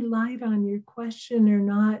sheds any light on your question or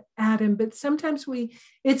not, Adam, but sometimes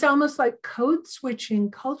it's almost like code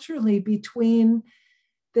switching culturally between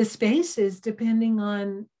the spaces depending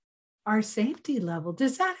on our safety level.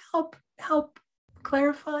 Does that help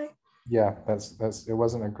clarify? Yeah, that's it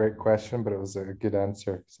wasn't a great question, but it was a good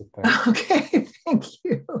answer. So thanks. Okay, thank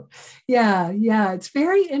you. Yeah, it's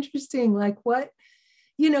very interesting. Like what,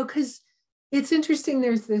 because it's interesting.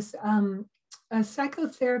 There's this a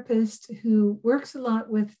psychotherapist who works a lot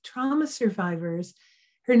with trauma survivors.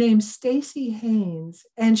 Her name's Stacy Haynes,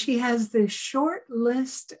 and she has this short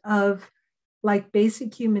list of like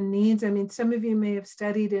basic human needs. I mean, some of you may have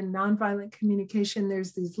studied in nonviolent communication.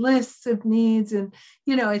 There's these lists of needs, and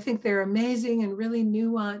I think they're amazing and really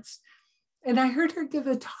nuanced. And I heard her give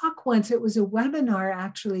a talk once. It was a webinar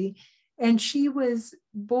actually, and she was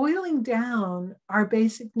boiling down our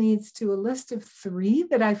basic needs to a list of 3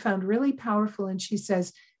 that I found really powerful. And she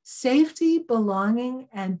says, safety, belonging,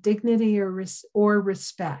 and dignity or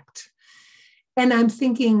respect. And I'm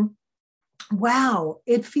thinking, wow,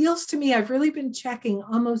 it feels to me, I've really been checking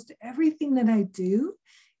almost everything that I do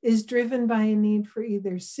is driven by a need for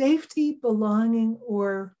either safety, belonging,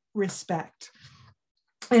 or respect.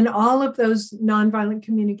 And all of those nonviolent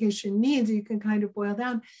communication needs you can kind of boil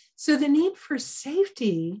down. So the need for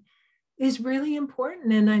safety is really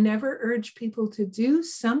important. And I never urge people to do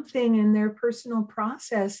something in their personal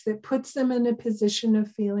process that puts them in a position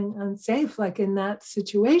of feeling unsafe, like in that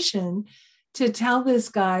situation, to tell this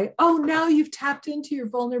guy, oh, now you've tapped into your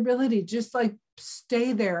vulnerability, just like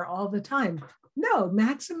stay there all the time. No,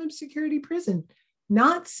 maximum security prison,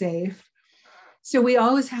 not safe. So we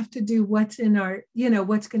always have to do what's in our,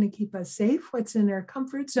 what's going to keep us safe, what's in our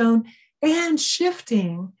comfort zone, and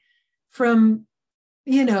shifting from,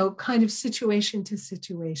 kind of situation to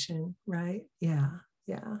situation, right? Yeah.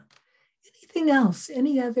 Anything else?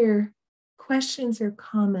 Any other questions or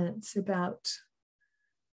comments about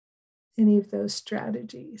any of those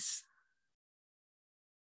strategies?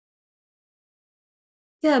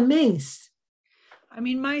 Yeah, Mace. I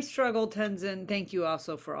mean, my struggle, Tenzin, thank you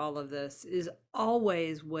also for all of this, is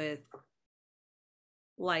always with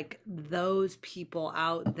like those people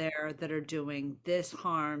out there that are doing this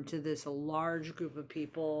harm to this large group of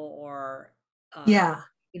people or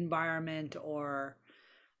environment or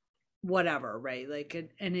whatever, right? Like,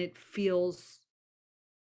 and it feels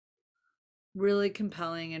really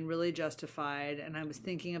compelling and really justified. And I was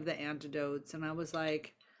thinking of the antidotes, and I was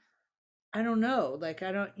like, I don't know, like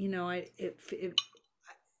I don't,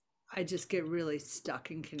 I just get really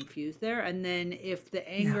stuck and confused there. And then if the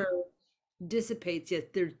anger dissipates, yes,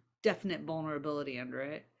 there's definite vulnerability under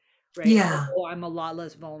it, right? Yeah. Although I'm a lot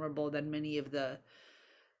less vulnerable than many of the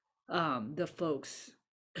folks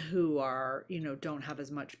who are, don't have as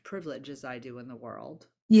much privilege as I do in the world.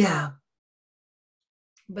 Yeah.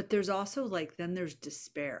 But there's also like, then there's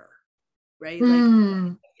despair, right? Like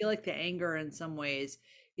I feel like the anger in some ways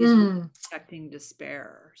is protecting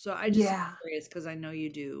despair. So I just curious because I know you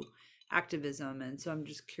do activism, and so I'm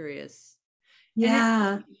just curious.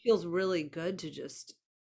 Yeah. And it feels really good to just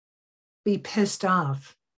be pissed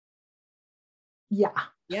off. Yeah.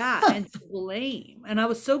 Yeah, and to blame. And I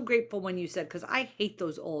was so grateful when you said, because I hate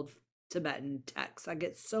those old Tibetan texts. I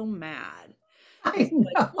get so mad. I know.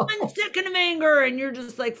 Like 1 second of anger, and you're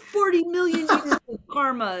just like 40 million years of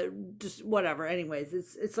karma, just whatever. Anyways,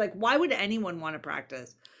 it's like, why would anyone want to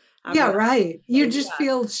practice? Yeah, right. You just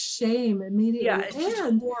feel shame immediately. Yeah, it's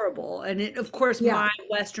just horrible. And it, of course, my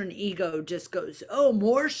Western ego just goes, oh,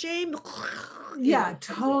 more shame? Yeah,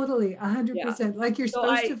 totally. 100%. Like you're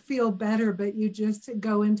supposed to feel better, but you just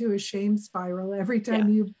go into a shame spiral every time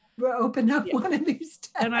you open up one of these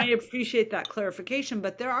texts. And I appreciate that clarification,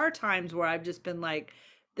 but there are times where I've just been like,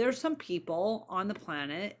 there's some people on the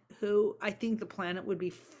planet who I think the planet would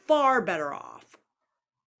be far better off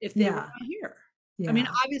if they were not here. I mean,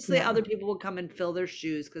 obviously other people will come and fill their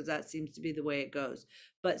shoes because that seems to be the way it goes.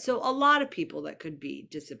 But so a lot of people that could be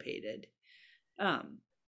dissipated.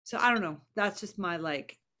 So I don't know. That's just my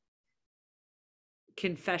like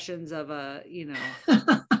confessions of a,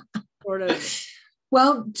 sort of.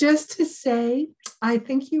 Well, just to say, I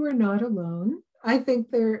think you are not alone. I think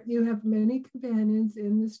you have many companions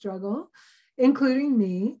in the struggle, including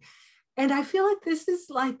me. And I feel like this is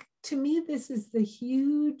like, to me, this is the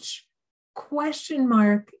huge question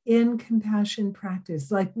mark in compassion practice.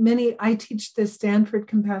 Like I teach the Stanford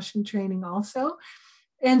compassion training also.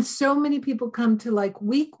 And so many people come to like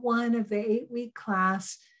week 1 of the 8-week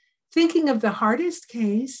class, thinking of the hardest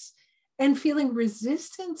case and feeling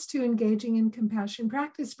resistance to engaging in compassion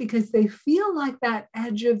practice because they feel like that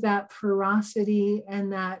edge of that ferocity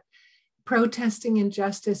and that, protesting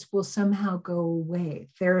injustice will somehow go away.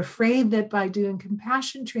 They're afraid that by doing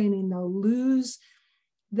compassion training, they'll lose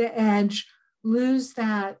the edge, lose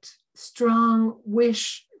that strong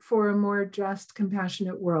wish for a more just,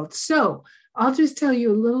 compassionate world. So I'll just tell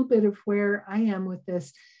you a little bit of where I am with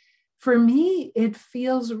this. For me, it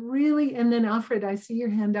feels really, and then Alfred, I see your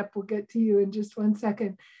hand up. We'll get to you in just one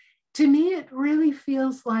second. To me, it really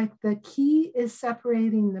feels like the key is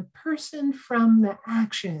separating the person from the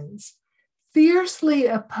actions, fiercely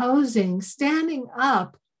opposing, standing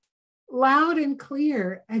up loud and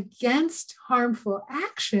clear against harmful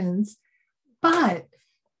actions, but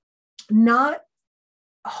not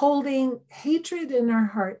holding hatred in our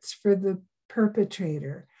hearts for the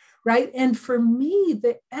perpetrator, right? And for me,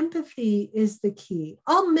 the empathy is the key.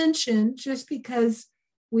 I'll mention, just because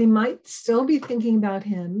we might still be thinking about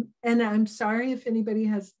him, and I'm sorry if anybody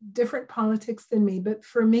has different politics than me, but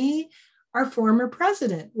for me, our former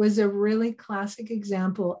president was a really classic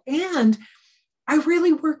example. And I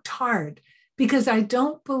really worked hard because I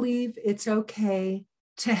don't believe it's okay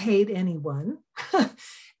to hate anyone.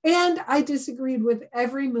 And I disagreed with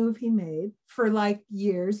every move he made for like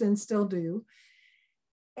years and still do.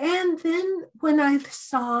 And then when I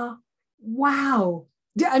saw, wow,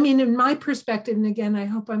 I mean, in my perspective, and again, I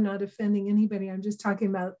hope I'm not offending anybody, I'm just talking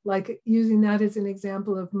about like using that as an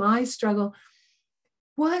example of my struggle.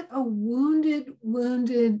 What a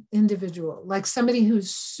wounded individual, like somebody who's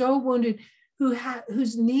so wounded,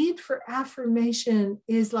 whose need for affirmation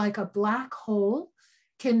is like a black hole,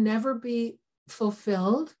 can never be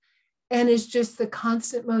fulfilled, and is just the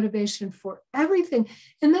constant motivation for everything.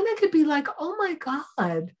 And then I could be like, oh my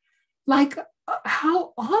God, like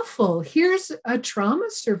how awful. Here's a trauma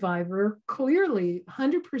survivor, clearly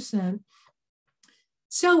 100%.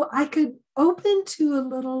 So I could open to a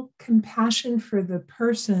little compassion for the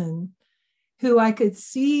person who I could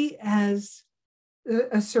see as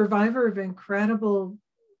a survivor of incredible,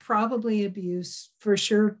 probably abuse, for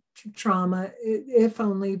sure trauma, if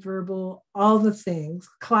only verbal, all the things,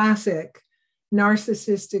 classic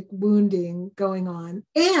narcissistic wounding going on.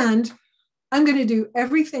 And I'm going to do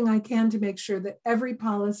everything I can to make sure that every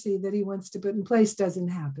policy that he wants to put in place doesn't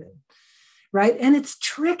happen, right? And it's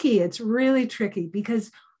tricky. It's really tricky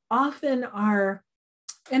because often I'll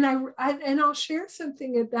share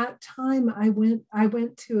something. At that time, I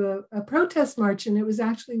went to a protest march, and it was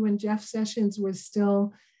actually when Jeff Sessions was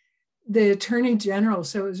still the Attorney General.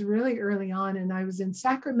 So it was really early on, and I was in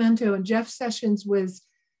Sacramento, and Jeff Sessions was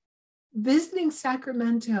visiting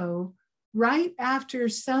Sacramento right after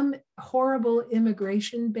some horrible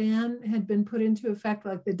immigration ban had been put into effect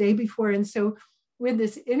like the day before. And so with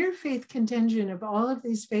this interfaith contingent of all of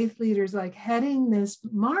these faith leaders like heading this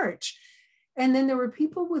march, and then there were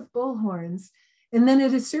people with bullhorns. And then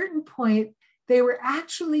at a certain point, they were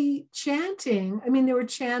actually chanting. I mean, they were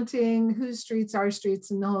chanting whose streets, our streets,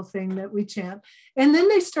 and the whole thing that we chant. And then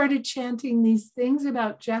they started chanting these things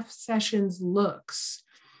about Jeff Sessions' looks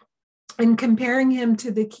and comparing him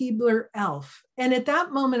to the Keebler elf. And at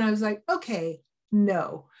that moment, I was like, okay,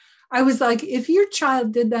 no. I was like, if your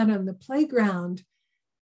child did that on the playground,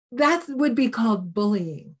 that would be called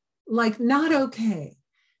bullying, like not okay.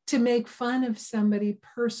 To make fun of somebody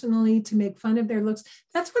personally, to make fun of their looks.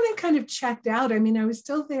 That's when I kind of checked out. I mean, I was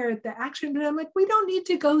still there at the action, but I'm like, we don't need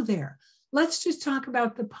to go there. Let's just talk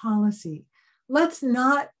about the policy. Let's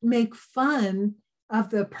not make fun of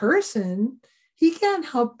the person. He can't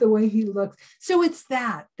help the way he looks. So it's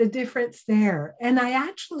the difference there. And I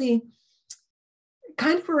actually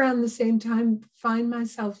kind of around the same time find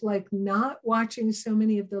myself like not watching so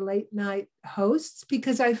many of the late night hosts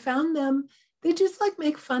because I found them, they just like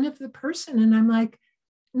make fun of the person. And I'm like,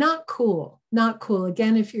 not cool, not cool.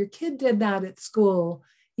 Again, if your kid did that at school,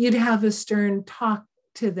 you'd have a stern talk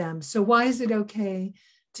to them. So why is it okay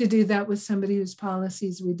to do that with somebody whose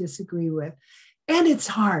policies we disagree with? And it's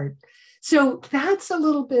hard. So that's a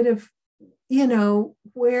little bit of,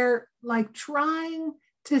 where like trying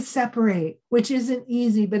to separate, which isn't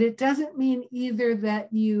easy, but it doesn't mean either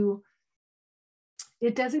that you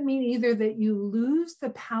lose the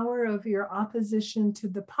power of your opposition to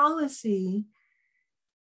the policy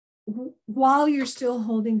while you're still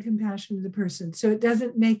holding compassion to the person. So it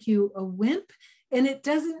doesn't make you a wimp, and it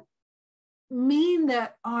doesn't mean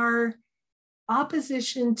that our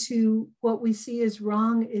opposition to what we see as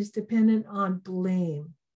wrong is dependent on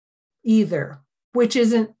blame either, which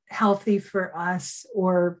isn't healthy for us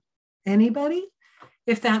or anybody,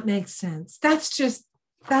 if that makes sense. That's just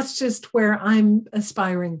where I'm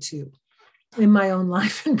aspiring to in my own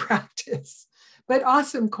life and practice. But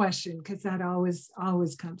awesome question, because that always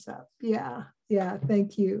comes up. Yeah,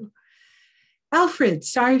 thank you. Alfred,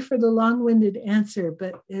 sorry for the long-winded answer,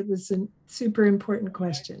 but it was a super important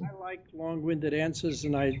question. I like long-winded answers,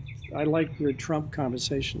 and I like your Trump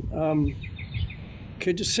conversation.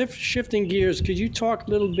 Could you, shifting gears, could you talk a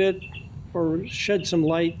little bit or shed some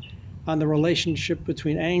light on the relationship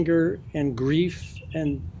between anger and grief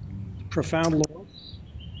and profound loss?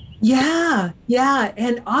 Yeah.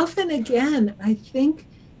 And often, again, I think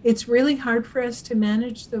it's really hard for us to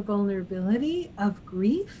manage the vulnerability of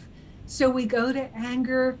grief. So we go to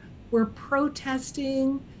anger, we're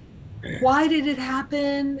protesting. Why did it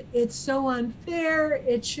happen? It's so unfair.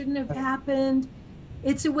 It shouldn't have happened.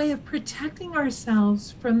 It's a way of protecting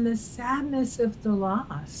ourselves from the sadness of the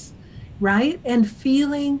loss, right? And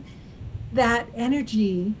feeling that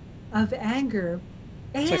energy of anger.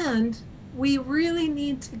 And we really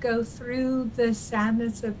need to go through the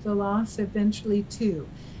sadness of the loss eventually too.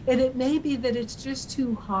 And it may be that it's just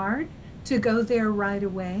too hard to go there right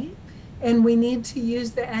away. And we need to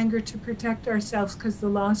use the anger to protect ourselves because the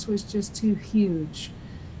loss was just too huge,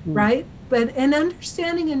 right? But and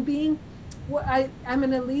understanding and being, I'm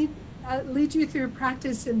going to lead you through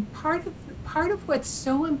practice. And part of what's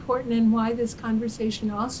so important and why this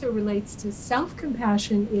conversation also relates to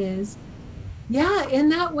self-compassion is, yeah, in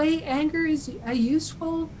that way, anger is a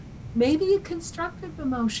useful, maybe a constructive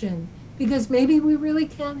emotion, because maybe we really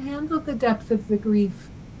can't handle the depth of the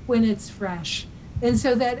grief when it's fresh. And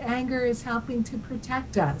so that anger is helping to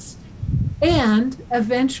protect us. And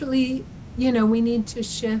eventually, we need to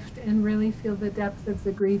shift and really feel the depth of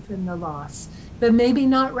the grief and the loss. But maybe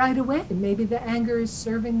not right away. Maybe the anger is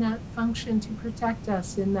serving that function to protect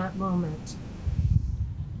us in that moment.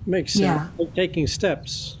 Makes sense. Yeah. Like taking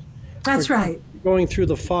steps. That's right. Going through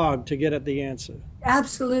the fog to get at the answer.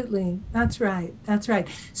 Absolutely. That's right.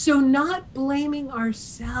 So not blaming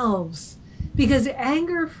ourselves, because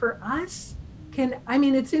anger for us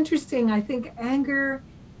it's interesting. I think anger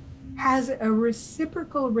has a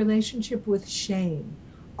reciprocal relationship with shame.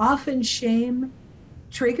 Often shame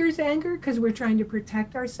triggers anger because we're trying to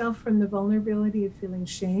protect ourselves from the vulnerability of feeling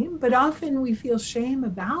shame. But often we feel shame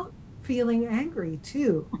about feeling angry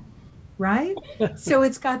too, right? So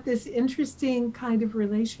it's got this interesting kind of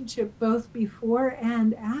relationship both before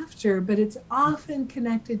and after, but it's often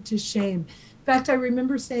connected to shame. In fact, I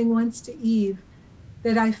remember saying once to Eve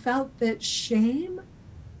that I felt that shame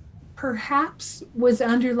perhaps was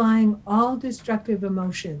underlying all destructive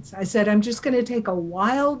emotions. I said, I'm just going to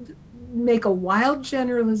make a wild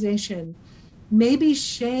generalization. Maybe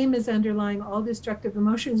shame is underlying all destructive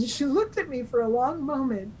emotions. And she looked at me for a long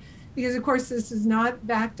moment, because of course this is not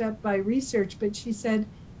backed up by research, but she said,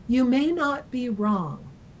 you may not be wrong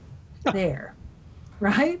there,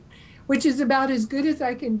 right? Which is about as good as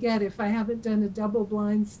I can get if I haven't done a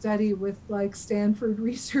double-blind study with like Stanford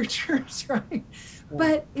researchers, right?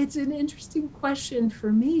 But it's an interesting question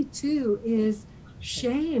for me too, is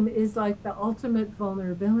shame is like the ultimate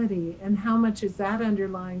vulnerability, and how much is that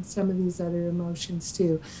underlying some of these other emotions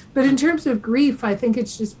too? But in terms of grief, I think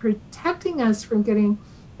it's just protecting us from getting,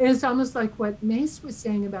 it's almost like what Mace was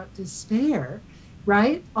saying about despair,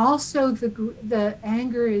 right? Also the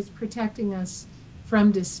anger is protecting us from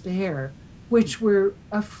despair, which we're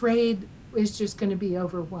afraid is just going to be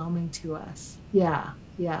overwhelming to us. Yeah.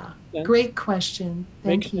 Great question.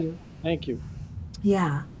 Thank you. Thank you.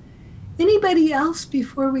 Yeah. Anybody else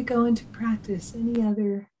before we go into practice? Any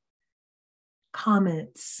other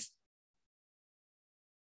comments?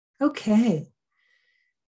 Okay.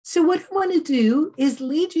 So what I want to do is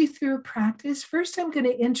lead you through a practice. First, I'm going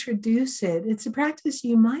to introduce it. It's a practice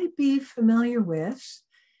you might be familiar with.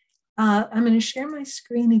 I'm going to share my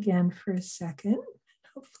screen again for a second.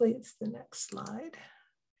 Hopefully it's the next slide.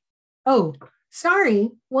 Oh, sorry.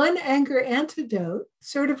 One anger antidote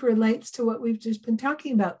sort of relates to what we've just been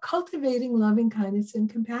talking about, cultivating loving kindness and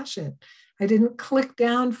compassion. I didn't click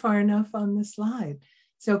down far enough on the slide.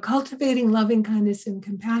 So cultivating loving kindness and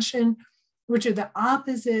compassion, which are the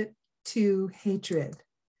opposite to hatred.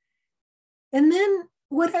 And then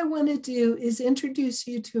what I want to do is introduce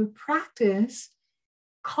you to a practice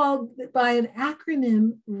called by an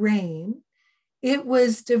acronym RAIN. It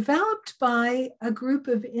was developed by a group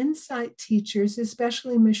of insight teachers,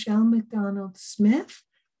 especially Michelle McDonald Smith,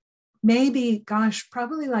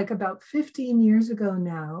 probably like about 15 years ago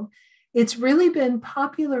now. It's really been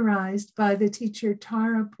popularized by the teacher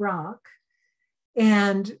Tara Brach.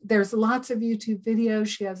 And there's lots of YouTube videos.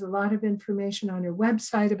 She has a lot of information on her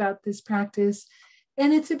website about this practice.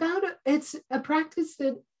 And it's a practice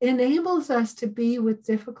that enables us to be with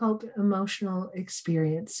difficult emotional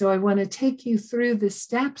experience. So I want to take you through the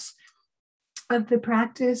steps of the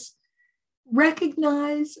practice.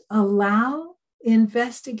 Recognize, allow,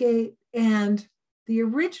 investigate. And the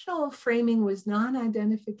original framing was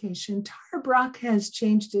non-identification. Tara Brach has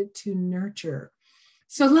changed it to nurture.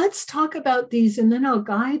 So let's talk about these, and then I'll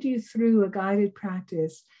guide you through a guided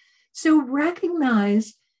practice. So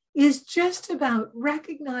recognize is just about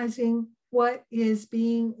recognizing what is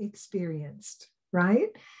being experienced, right?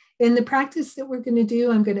 In the practice that we're going to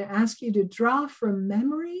do, I'm going to ask you to draw from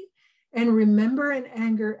memory and remember an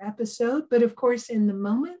anger episode. But of course, in the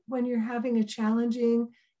moment, when you're having a challenging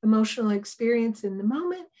emotional experience in the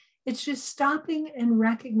moment, it's just stopping and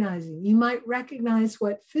recognizing. You might recognize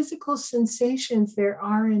what physical sensations there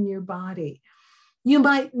are in your body. You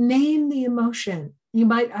might name the emotion. You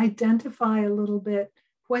might identify a little bit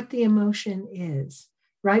what the emotion is,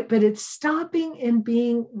 right? But it's stopping and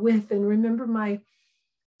being with. And remember my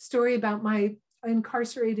story about my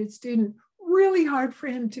incarcerated student, really hard for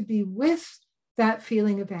him to be with that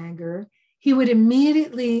feeling of anger. He would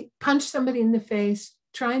immediately punch somebody in the face,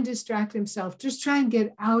 try and distract himself, just try and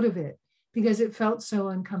get out of it because it felt so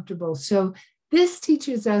uncomfortable. So this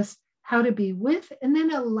teaches us how to be with and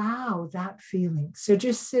then allow that feeling. So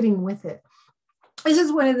just sitting with it. This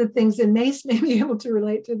is one of the things, and Nace may be able to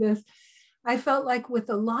relate to this. I felt like with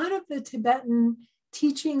a lot of the Tibetan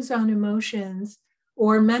teachings on emotions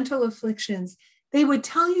or mental afflictions, they would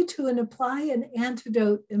tell you to apply an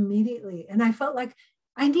antidote immediately. And I felt like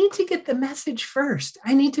I need to get the message first.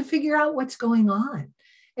 I need to figure out what's going on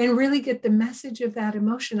and really get the message of that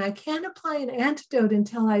emotion. I can't apply an antidote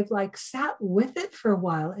until I've like sat with it for a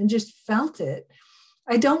while and just felt it.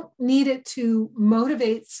 I don't need it to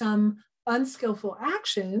motivate some unskillful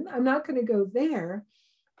action. I'm not going to go there.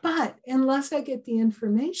 But unless I get the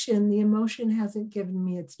information, the emotion hasn't given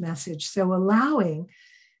me its message. So allowing,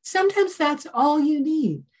 sometimes that's all you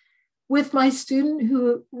need. With my student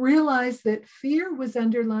who realized that fear was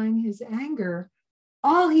underlying his anger,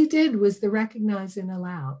 all he did was the recognize and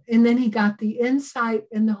allow. And then he got the insight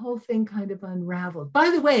and the whole thing kind of unraveled. By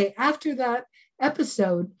the way, after that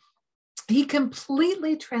episode, he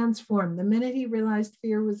completely transformed. The minute he realized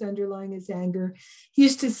fear was underlying his anger, he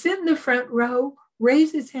used to sit in the front row,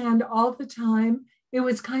 raise his hand all the time. It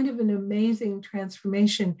was kind of an amazing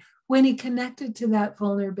transformation when he connected to that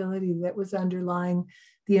vulnerability that was underlying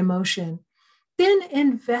the emotion. Then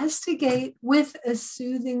investigate with a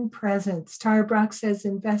soothing presence. Tara Brach says,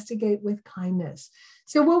 investigate with kindness.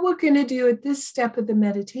 So what we're going to do at this step of the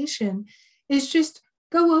meditation is just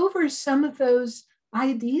go over some of those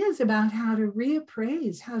ideas about how to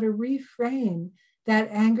reappraise, how to reframe that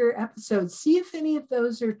anger episode. See if any of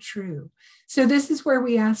those are true. So this is where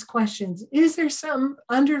we ask questions. Is there some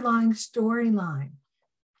underlying storyline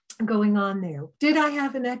going on there? Did I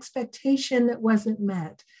have an expectation that wasn't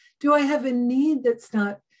met? Do I have a need that's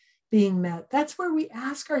not being met? That's where we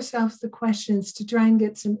ask ourselves the questions to try and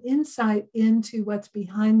get some insight into what's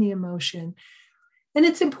behind the emotion. And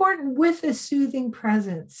it's important with a soothing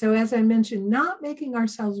presence. So as I mentioned, not making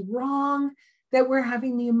ourselves wrong that we're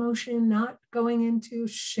having the emotion, not going into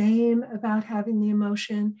shame about having the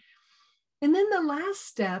emotion. And then the last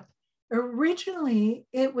step, originally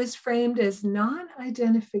it was framed as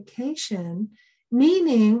non-identification,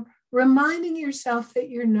 meaning reminding yourself that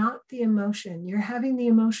you're not the emotion. You're having the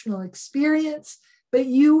emotional experience, but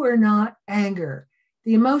you are not anger.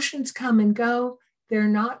 The emotions come and go. They're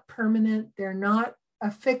not permanent. They're not a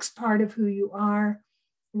fixed part of who you are,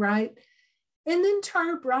 right? And then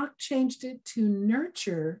Tara Brach changed it to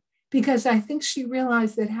nurture because I think she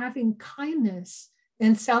realized that having kindness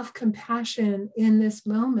and self-compassion in this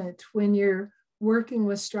moment when you're working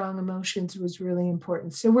with strong emotions was really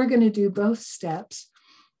important. So we're going to do both steps.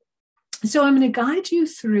 So I'm going to guide you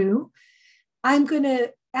through. I'm going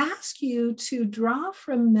to ask you to draw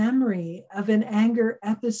from memory of an anger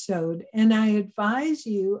episode. And I advise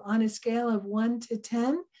you on a scale of 1 to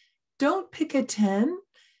 10, don't pick a 10.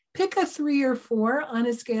 Pick a 3 or 4 on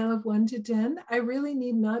a scale of 1 to 10. I really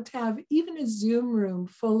need not to have even a Zoom room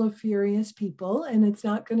full of furious people, and it's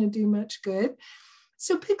not going to do much good.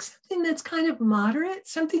 So pick something that's kind of moderate,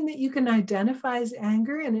 something that you can identify as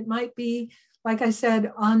anger. And it might be, like I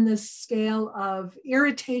said, on the scale of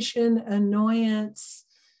irritation, annoyance,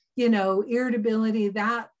 irritability,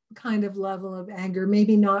 that kind of level of anger,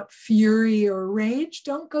 maybe not fury or rage.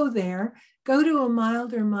 Don't go there. Go to a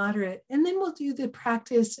mild or moderate, and then we'll do the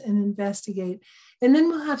practice and investigate. And then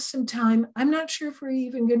we'll have some time. I'm not sure if we're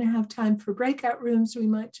even going to have time for breakout rooms. We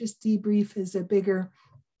might just debrief as a bigger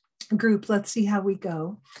group. Let's see how we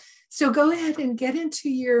go. So go ahead and get into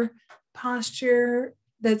your posture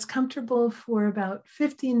that's comfortable for about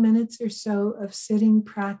 15 minutes or so of sitting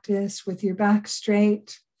practice with your back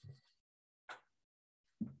straight,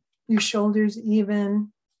 your shoulders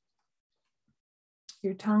even.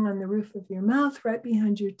 your tongue on the roof of your mouth, right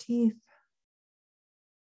behind your teeth.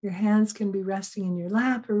 Your hands can be resting in your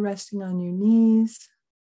lap or resting on your knees.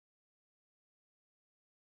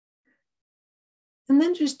 And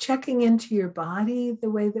then just checking into your body the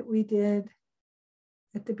way that we did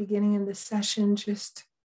at the beginning of the session, just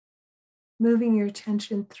moving your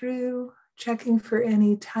attention through, checking for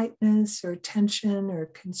any tightness or tension or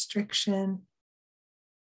constriction,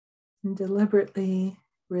 and deliberately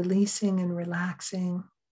releasing and relaxing.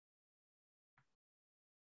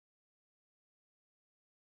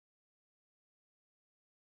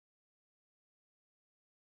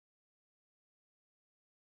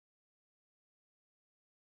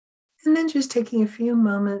 And then just taking a few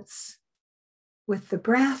moments with the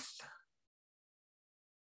breath,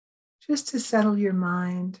 just to settle your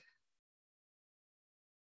mind.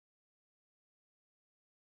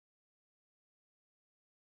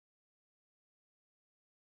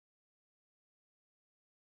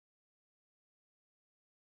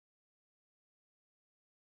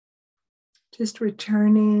 Just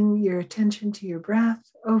returning your attention to your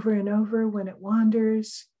breath over and over when it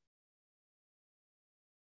wanders.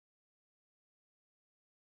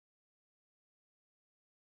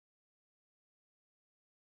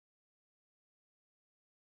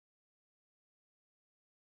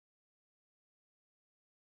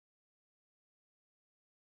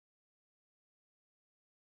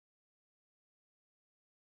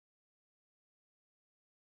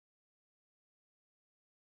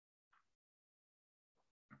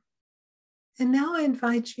 And now I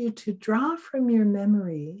invite you to draw from your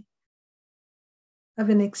memory of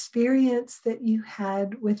an experience that you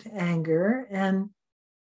had with anger, and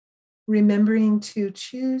remembering to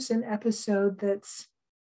choose an episode that's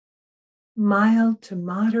mild to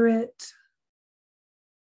moderate.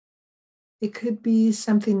 It could be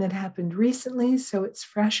something that happened recently, so it's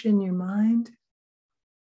fresh in your mind.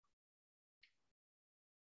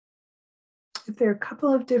 If there are a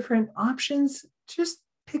couple of different options, just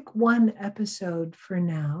pick one episode for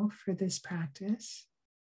now for this practice.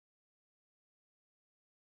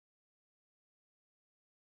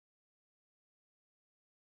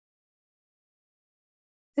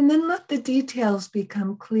 And then let the details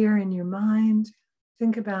become clear in your mind.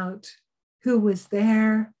 Think about who was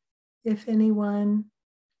there, if anyone,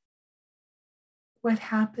 what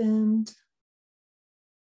happened,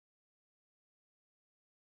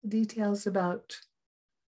 details about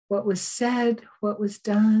what was said, what was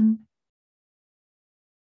done.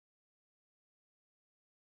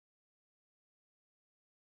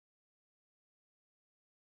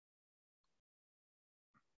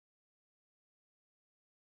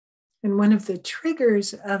 And one of the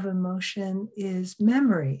triggers of emotion is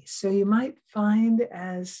memory. So you might find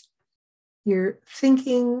as you're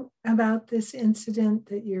thinking about this incident,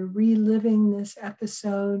 that you're reliving this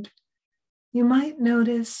episode, you might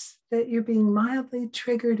notice that you're being mildly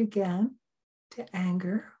triggered again to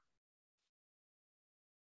anger.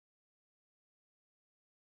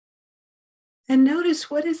 And notice,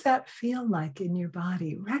 what does that feel like in your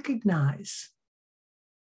body? Recognize.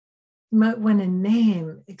 You might want to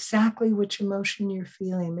name exactly which emotion you're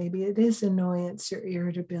feeling. Maybe it is annoyance or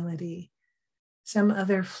irritability, some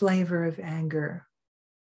other flavor of anger.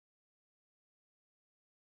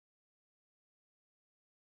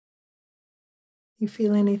 You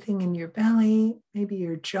feel anything in your belly, maybe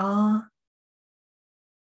your jaw,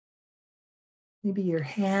 maybe your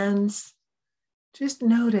hands. Just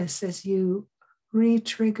notice as you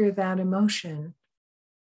re-trigger that emotion.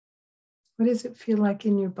 What does it feel like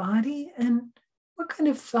in your body? And what kind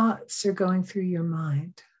of thoughts are going through your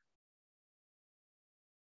mind?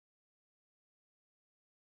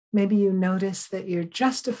 Maybe you notice that you're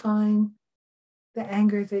justifying the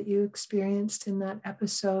anger that you experienced in that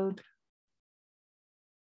episode.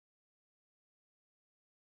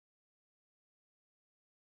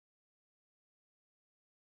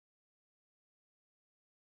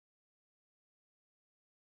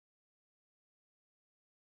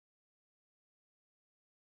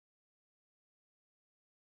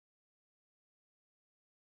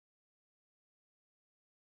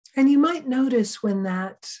 And you might notice when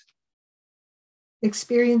that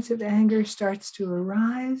experience of anger starts to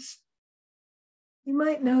arise, you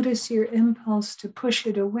might notice your impulse to push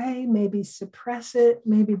it away, maybe suppress it,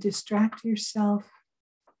 maybe distract yourself.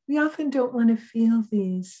 We often don't want to feel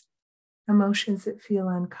these emotions that feel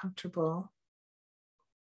uncomfortable,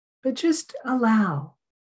 but just allow,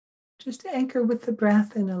 just anchor with the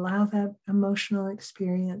breath and allow that emotional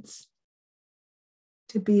experience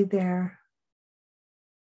to be there.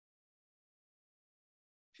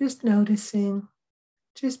 Just noticing,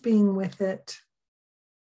 just being with it,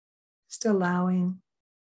 just allowing.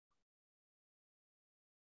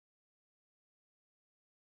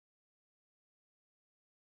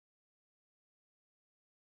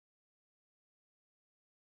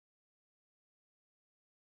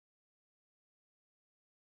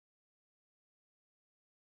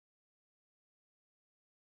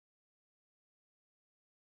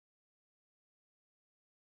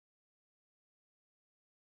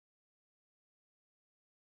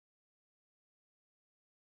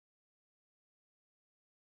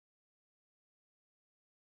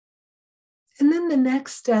 And then the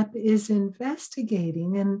next step is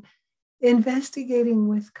investigating, and investigating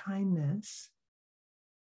with kindness.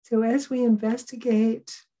 So as we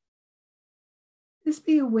investigate, just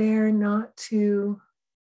be aware not to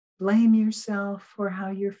blame yourself for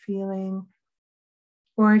how you're feeling,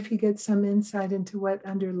 or if you get some insight into what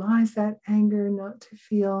underlies that anger, not to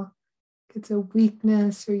feel it's a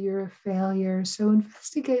weakness or you're a failure. So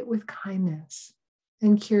investigate with kindness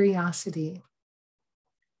and curiosity.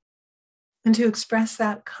 And to express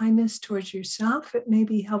that kindness towards yourself, it may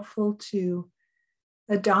be helpful to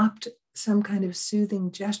adopt some kind of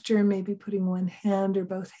soothing gesture, maybe putting one hand or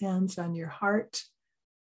both hands on your heart,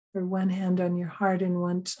 or one hand on your heart and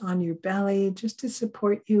one on your belly, just to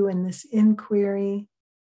support you in this inquiry.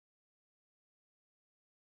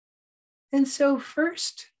 And so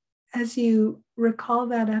first, as you recall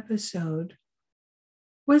that episode,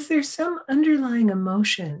 was there some underlying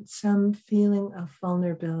emotion, some feeling of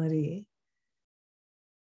vulnerability?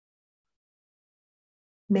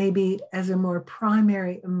 Maybe as a more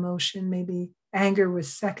primary emotion, maybe anger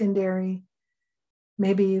was secondary.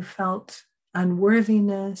 Maybe you felt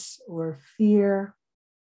unworthiness or fear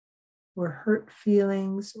or hurt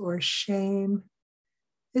feelings or shame.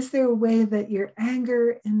 Is there a way that your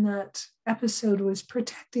anger in that episode was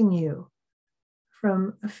protecting you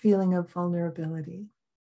from a feeling of vulnerability?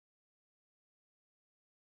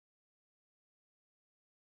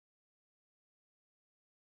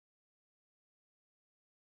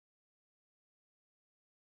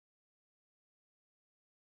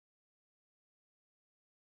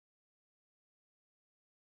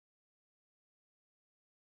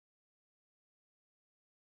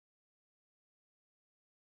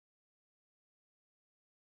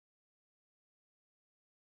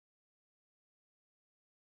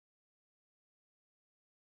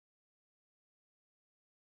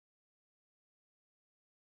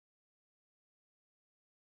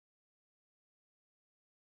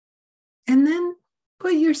 And then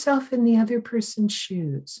put yourself in the other person's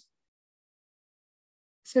shoes.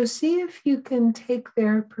 So see if you can take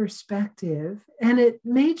their perspective, and it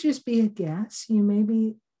may just be a guess, you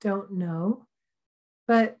maybe don't know,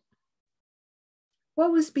 but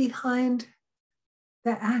what was behind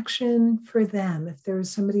the action for them? If there was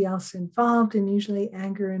somebody else involved, and usually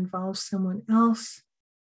anger involves someone else,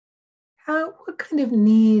 what kind of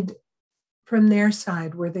need from their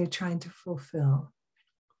side were they trying to fulfill?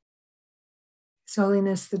 His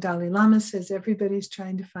Holiness the Dalai Lama says everybody's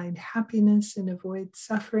trying to find happiness and avoid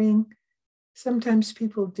suffering. Sometimes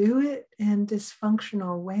people do it in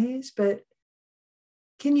dysfunctional ways, but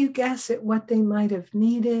can you guess at what they might have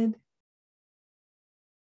needed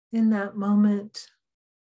in that moment?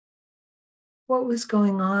 What was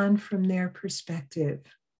going on from their perspective?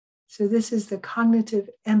 So this is the cognitive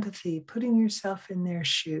empathy, putting yourself in their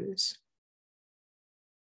shoes.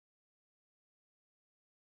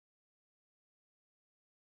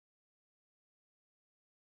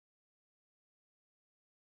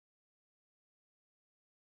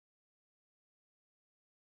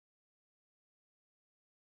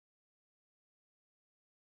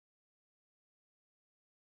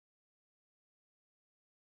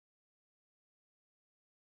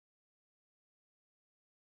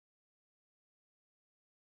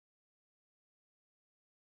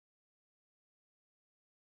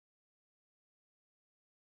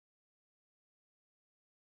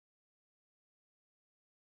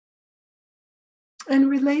 And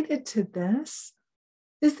related to this,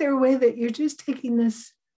 is there a way that you're just taking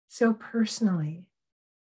this so personally?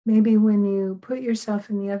 Maybe when you put yourself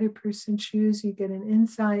in the other person's shoes, you get an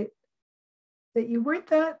insight that you weren't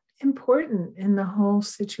that important in the whole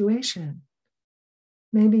situation.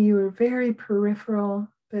 Maybe you were very peripheral,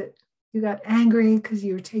 but you got angry because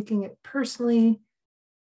you were taking it personally,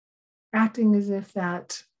 acting as if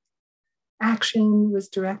that action was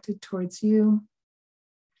directed towards you.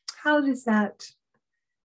 How does that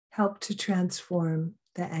help to transform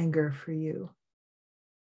the anger for you?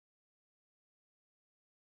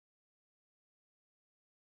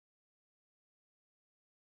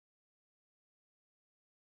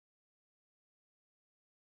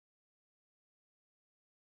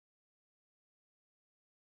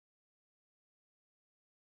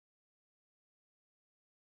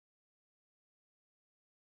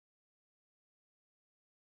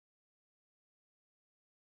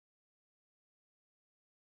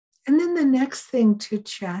 And then the next thing to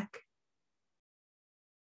check,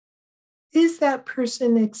 is that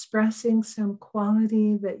person expressing some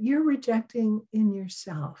quality that you're rejecting in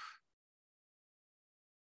yourself?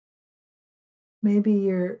 Maybe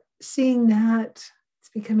you're seeing that it's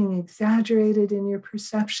becoming exaggerated in your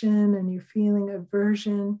perception and you're feeling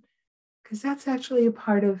aversion because that's actually a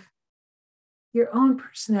part of your own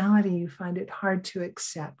personality. You find it hard to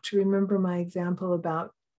accept. Remember my example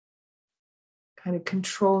about kind of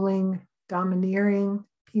controlling, domineering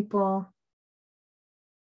people?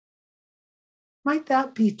 Might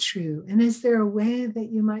that be true? And is there a way that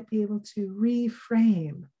you might be able to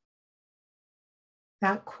reframe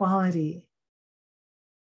that quality?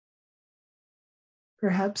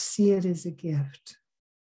 Perhaps see it as a gift.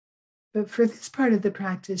 But for this part of the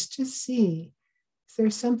practice, just see, is there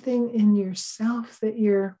something in yourself that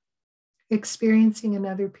you're experiencing in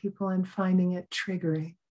other people and finding it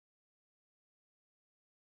triggering?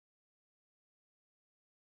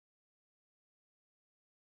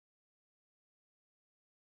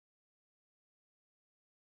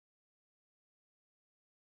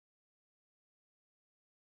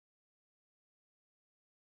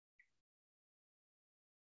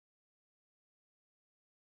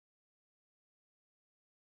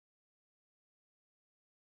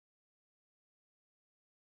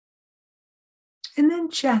 And then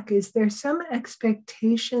check, is there some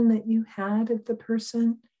expectation that you had of the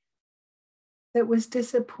person that was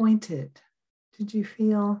disappointed? Did you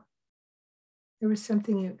feel there was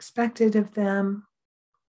something you expected of them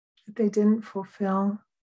that they didn't fulfill?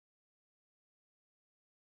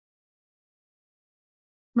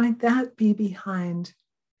 Might that be behind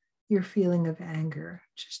your feeling of anger?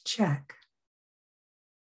 Just check.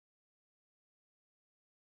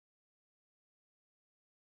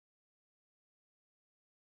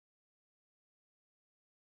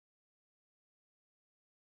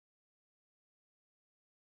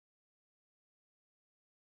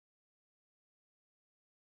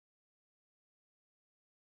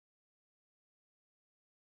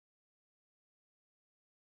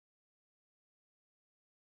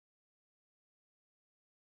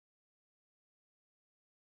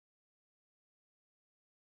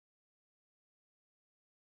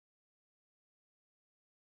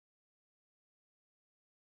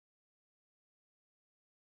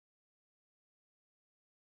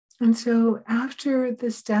 And so after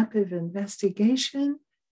the step of investigation,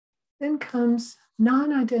 then comes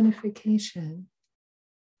non-identification.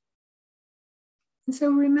 And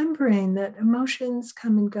so remembering that emotions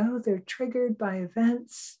come and go, they're triggered by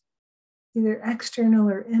events, either external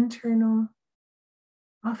or internal.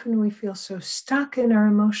 Often we feel so stuck in our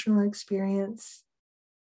emotional experience.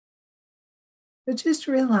 But just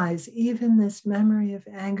realize even this memory of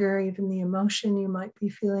anger, even the emotion you might be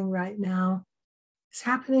feeling right now, is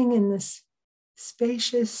happening in this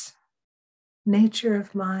spacious nature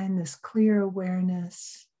of mind, this clear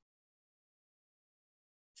awareness.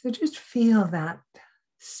 So just feel that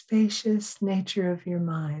spacious nature of your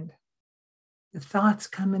mind. The thoughts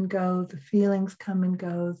come and go, the feelings come and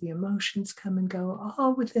go, the emotions come and go,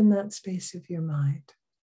 all within that space of your mind.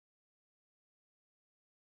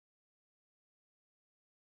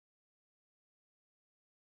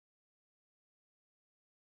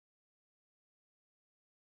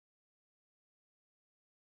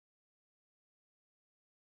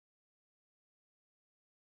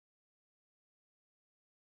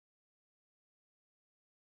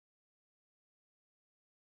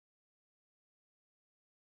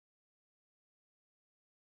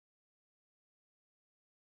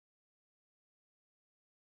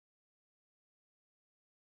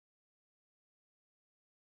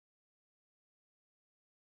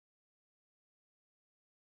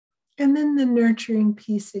 And then the nurturing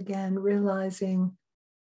piece again, realizing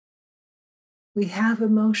we have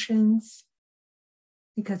emotions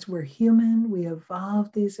because we're human. We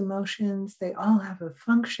evolved these emotions. They all have a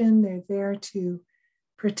function. They're there to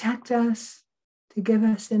protect us, to give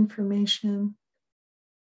us information.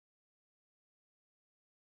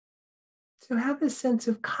 So have a sense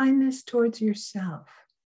of kindness towards yourself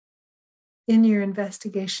in your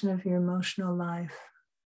investigation of your emotional life.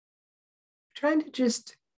 Trying to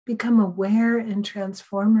just become aware and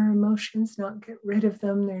transform our emotions, not get rid of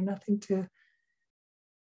them. They're nothing to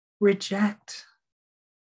reject.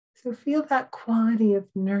 So feel that quality of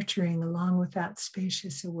nurturing along with that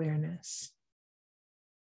spacious awareness.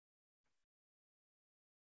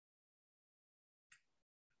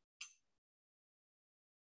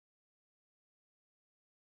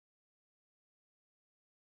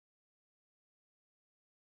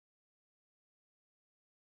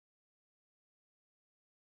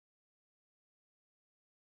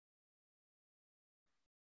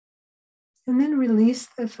 And then release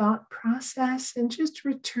the thought process and just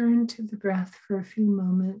return to the breath for a few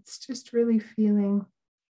moments, just really feeling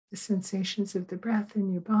the sensations of the breath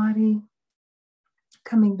in your body,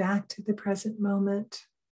 coming back to the present moment,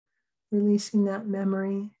 releasing that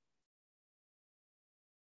memory.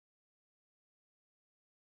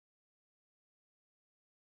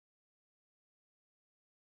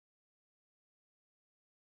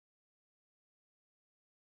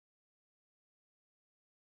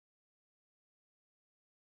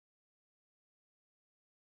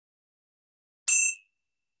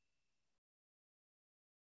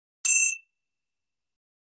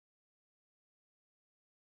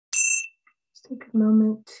 Take a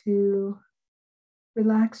moment to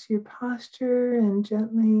relax your posture and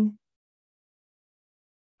gently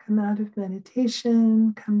come out of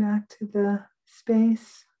meditation, come back to the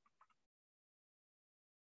space.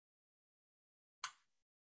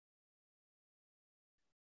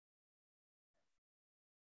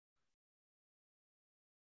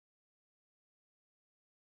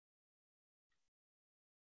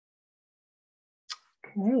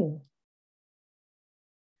 Okay.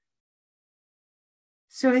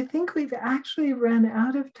 So I think we've actually run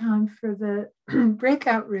out of time for the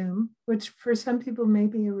breakout room, which for some people may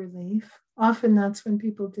be a relief. Often that's when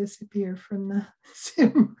people disappear from the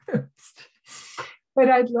Zoom rooms. But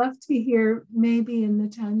I'd love to hear, maybe in the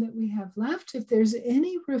time that we have left, if there's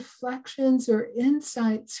any reflections or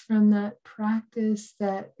insights from that practice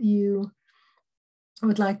that you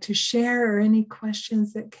would like to share, or any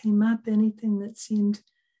questions that came up, anything that seemed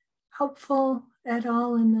helpful at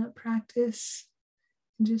all in that practice.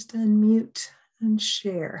 Just unmute and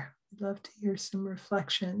share. I'd love to hear some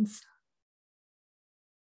reflections.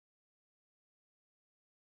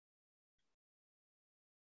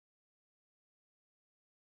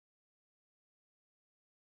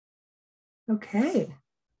 Okay.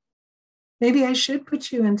 Maybe I should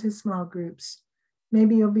put you into small groups.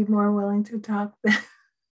 Maybe you'll be more willing to talk then.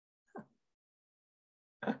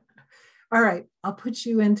 All right, I'll put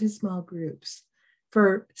you into small groups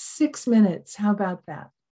for 6 minutes. How about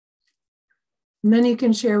that? And then you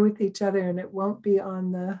can share with each other and it won't be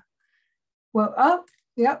on the, well, oh,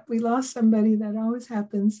 yep, we lost somebody. That always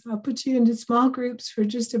happens. I'll put you into small groups for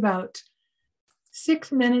just about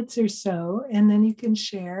 6 minutes or so, and then you can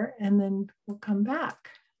share, and then we'll come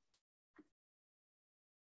back.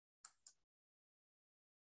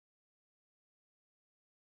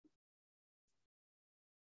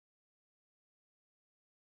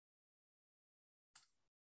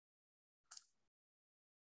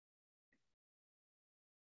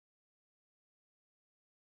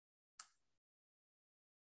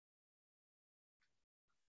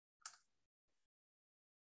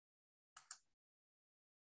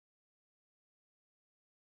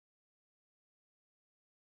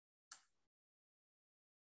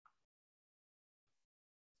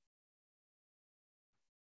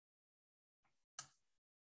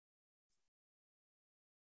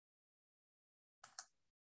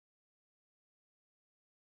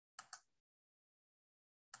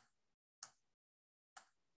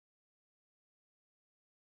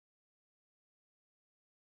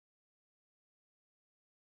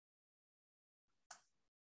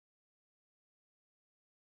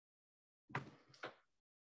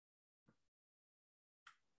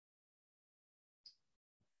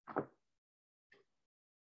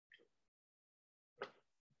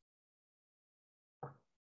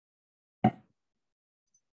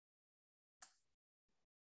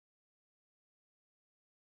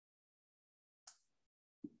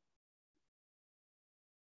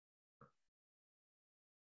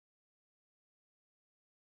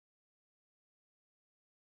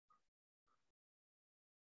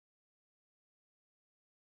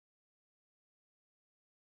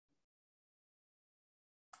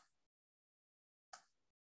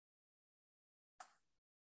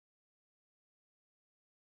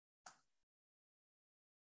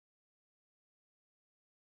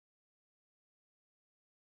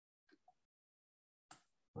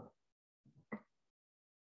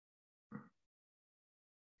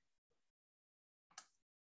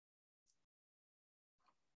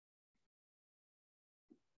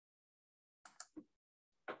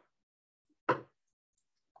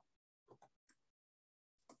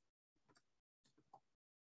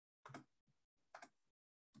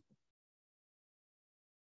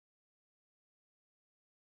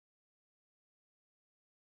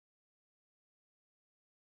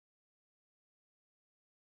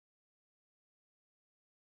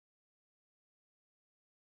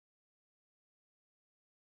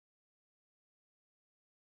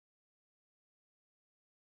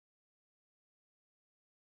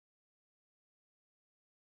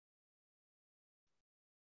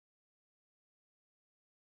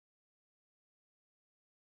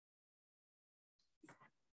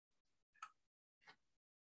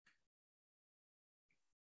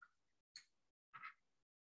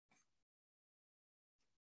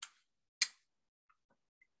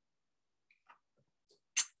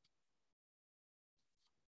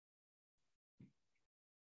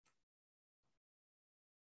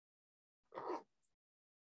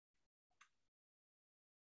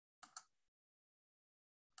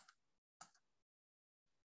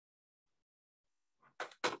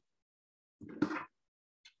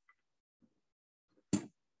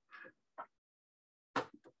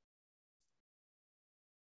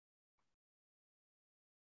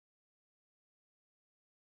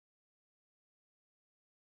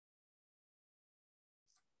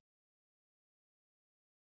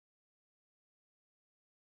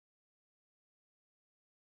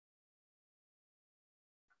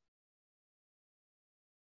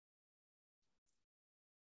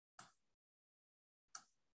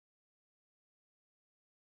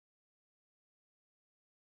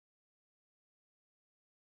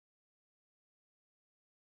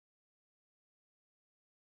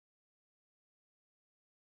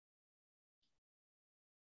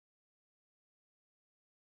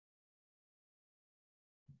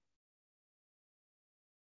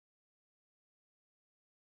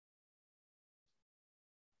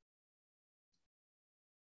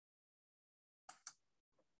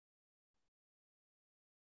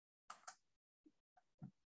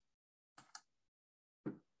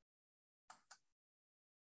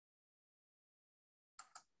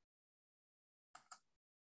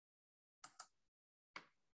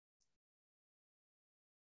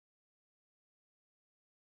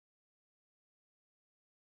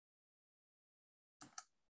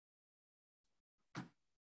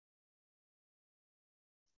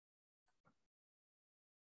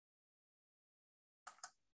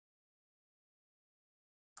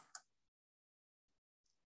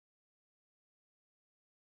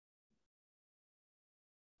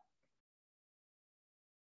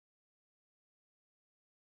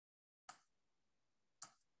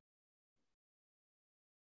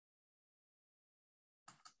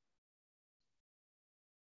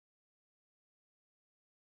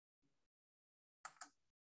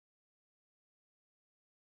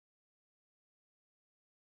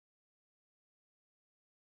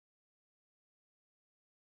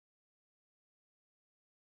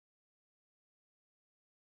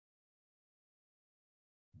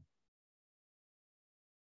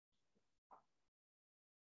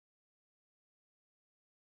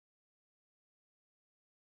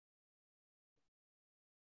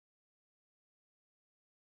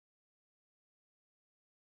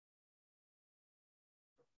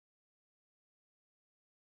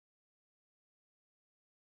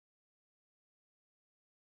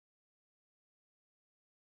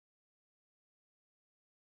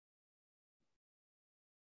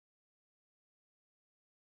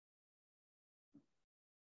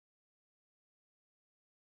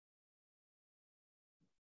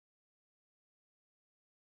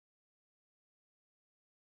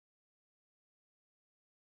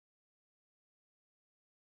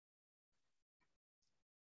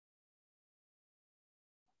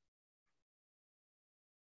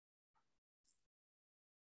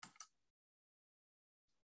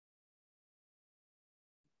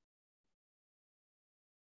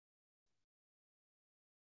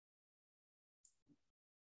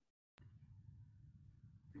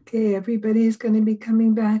 Okay, everybody's going to be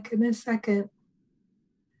coming back in a second.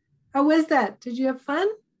 How was that? Did you have fun?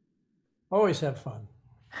 Always have fun.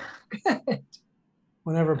 Good.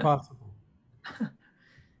 Whenever possible.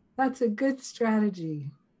 That's a good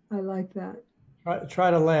strategy. I like that.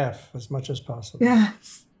 Try to laugh as much as possible.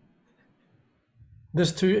 Yes.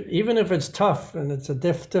 This too, even if it's tough and it's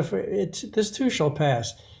this too shall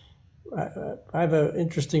pass. I have an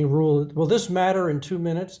interesting rule. Will this matter in 2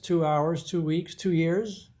 minutes, 2 hours, 2 weeks, 2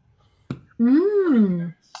 years?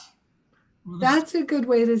 That's a good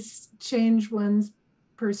way to change one's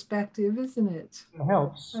perspective, isn't it? It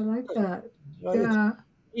helps. I like that. It's Yeah.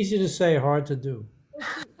 easy to say, hard to do.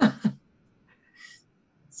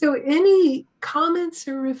 So any comments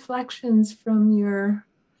or reflections from your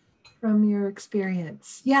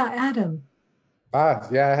experience? Yeah, Adam.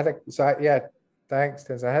 Yeah, thanks,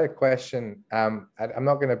 Tenzin. I had a question. I'm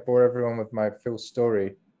not going to bore everyone with my full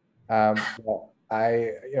story. But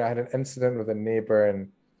I had an incident with a neighbor,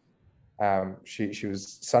 and she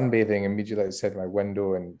was sunbathing immediately outside my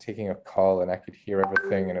window and taking a call, and I could hear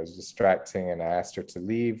everything, and it was distracting. And I asked her to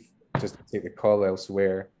leave, just to take the call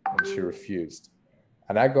elsewhere, and she refused.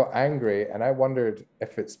 And I got angry, and I wondered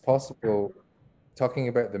if it's possible, talking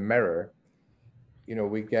about the mirror,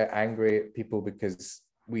 we get angry at people because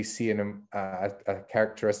we see in them a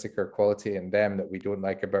characteristic or quality in them that we don't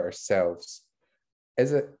like about ourselves.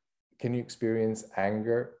 Can you experience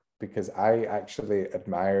anger? Because I actually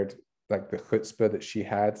admired like the chutzpah that she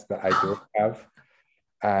had that I don't have.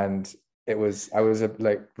 And I was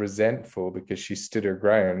like resentful because she stood her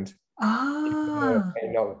ground. May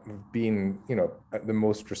not have been, the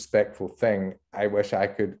most respectful thing. I wish I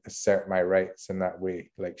could assert my rights in that way,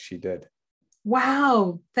 like she did.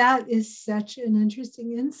 Wow, that is such an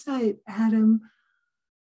interesting insight, Adam.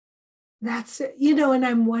 That's, and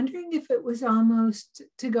I'm wondering if it was almost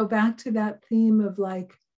to go back to that theme of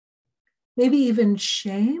like maybe even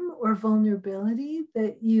shame or vulnerability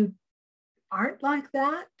that you aren't like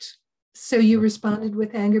that. So you responded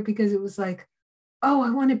with anger because it was like, oh,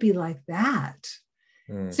 I want to be like that.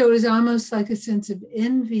 So it was almost like a sense of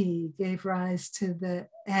envy gave rise to the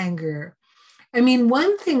anger. I mean,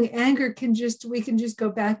 one thing, anger we can just go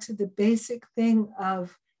back to the basic thing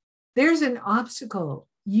of there's an obstacle.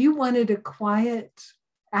 You wanted a quiet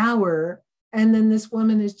hour, and then this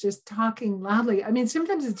woman is just talking loudly. I mean,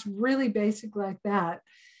 sometimes it's really basic like that.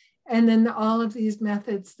 And then all of these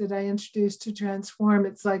methods that I introduced to transform,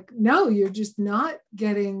 it's like, no, you're just not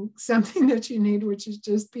getting something that you need, which is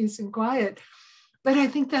just peace and quiet. But I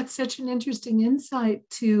think that's such an interesting insight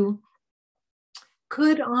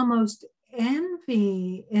could almost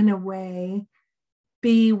envy in a way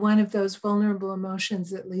be one of those vulnerable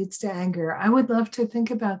emotions that leads to anger. I would love to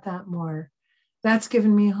think about that more. That's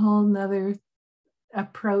given me a whole nother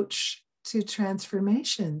approach to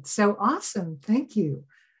transformation. So awesome. Thank you.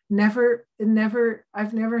 I've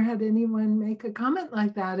never had anyone make a comment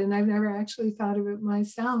like that. And I've never actually thought of it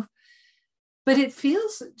myself. But it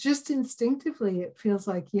feels just instinctively, it feels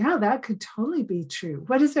like, yeah, that could totally be true.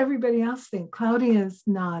 What does everybody else think? Claudia's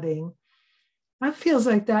nodding. That feels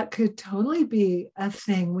like that could totally be a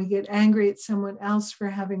thing. We get angry at someone else for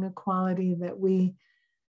having a quality that we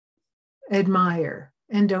admire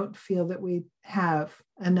and don't feel that we have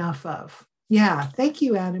enough of. Yeah, thank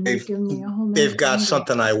you, Adam. You've given me a whole nother they've got angle.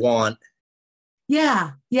 something I want.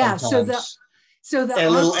 Yeah. Sometimes. So the and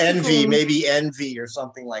a little envy, maybe envy or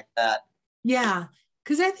something like that. Yeah,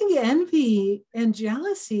 because I think envy and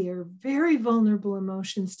jealousy are very vulnerable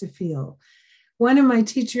emotions to feel. One of my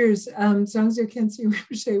teachers, Zongzi Khyentse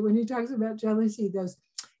Rinpoche, when he talks about jealousy, he goes,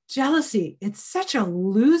 jealousy, it's such a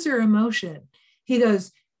loser emotion. He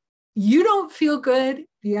goes, you don't feel good.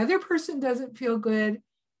 The other person doesn't feel good.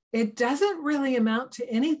 It doesn't really amount to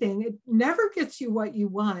anything. It never gets you what you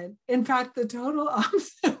want. In fact, the total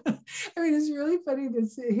opposite. I mean, it's really funny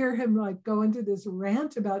to hear him like go into this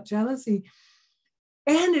rant about jealousy.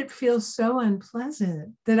 And it feels so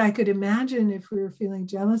unpleasant that I could imagine if we were feeling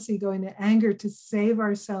jealousy, going to anger to save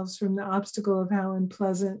ourselves from the obstacle of how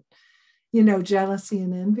unpleasant, jealousy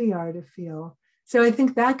and envy are to feel. So I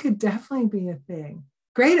think that could definitely be a thing.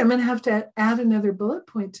 Great. I'm going to have to add another bullet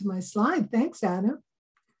point to my slide. Thanks, Adam.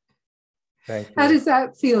 Thank you. How does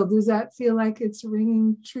that feel? Does that feel like it's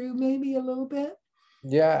ringing true maybe a little bit?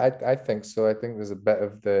 Yeah, I think so. I think there's a bit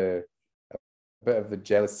of the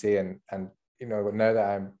jealousy and now that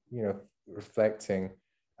I'm reflecting,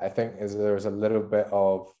 I think there's a little bit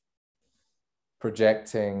of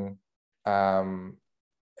projecting. I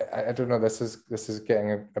don't know. This is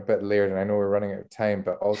getting a bit layered, and I know we're running out of time.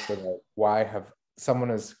 But also, like, why have someone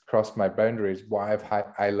has crossed my boundaries? Why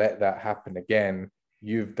have I let that happen again?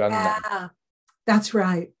 You've done that. That's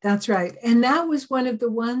right. That's right. And that was one of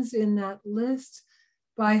the ones in that list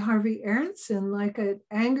by Harvey Aronson. Like an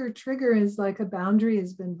anger trigger is like a boundary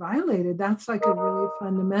has been violated. That's like a really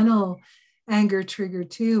fundamental anger trigger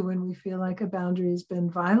too, when we feel like a boundary has been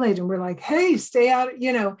violated and we're like, hey, stay out.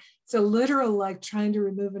 You know, it's a literal like trying to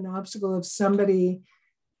remove an obstacle of somebody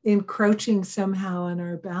encroaching somehow on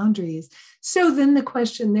our boundaries. So then the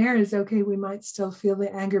question there is, okay, we might still feel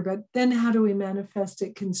the anger, but then how do we manifest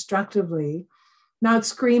it constructively? Not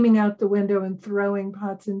screaming out the window and throwing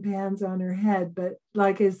pots and pans on her head, but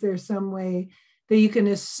like, is there some way that you can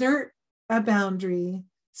assert a boundary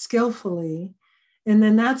skillfully? And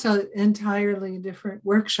then that's an entirely different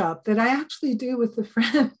workshop that I actually do with a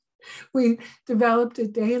friend. We developed a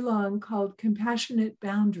day long called Compassionate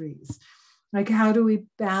Boundaries. Like, how do we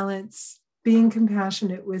balance being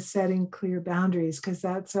compassionate with setting clear boundaries? Because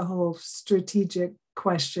that's a whole strategic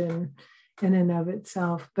question in and of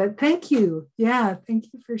itself. But thank you. Yeah, thank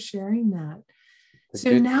you for sharing that.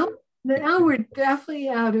 So now we're definitely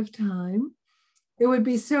out of time. It would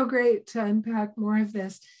be so great to unpack more of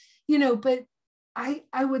this, you know, but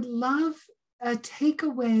I would love a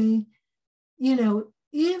takeaway, you know,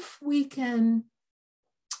 if we can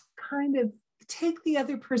kind of take the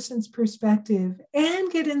other person's perspective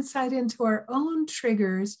and get insight into our own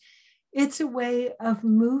triggers. It's a way of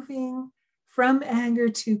moving from anger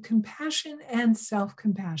to compassion and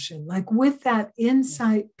self-compassion, like with that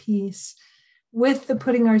insight piece, with the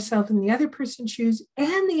putting ourselves in the other person's shoes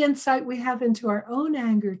and the insight we have into our own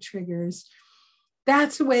anger triggers.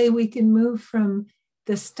 That's a way we can move from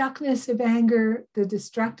the stuckness of anger, the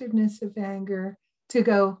destructiveness of anger, to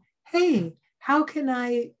go, hey, how can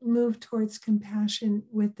I move towards compassion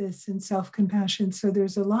with this and self-compassion? So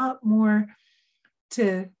there's a lot more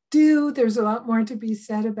to do. There's a lot more to be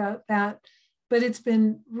said about that. But it's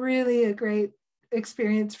been really a great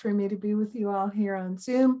experience for me to be with you all here on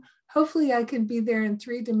Zoom. Hopefully I can be there in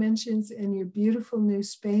 3 dimensions in your beautiful new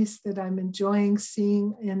space that I'm enjoying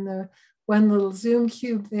seeing in the one little Zoom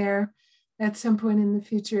cube there at some point in the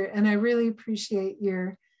future. And I really appreciate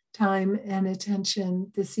your time and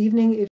attention this evening.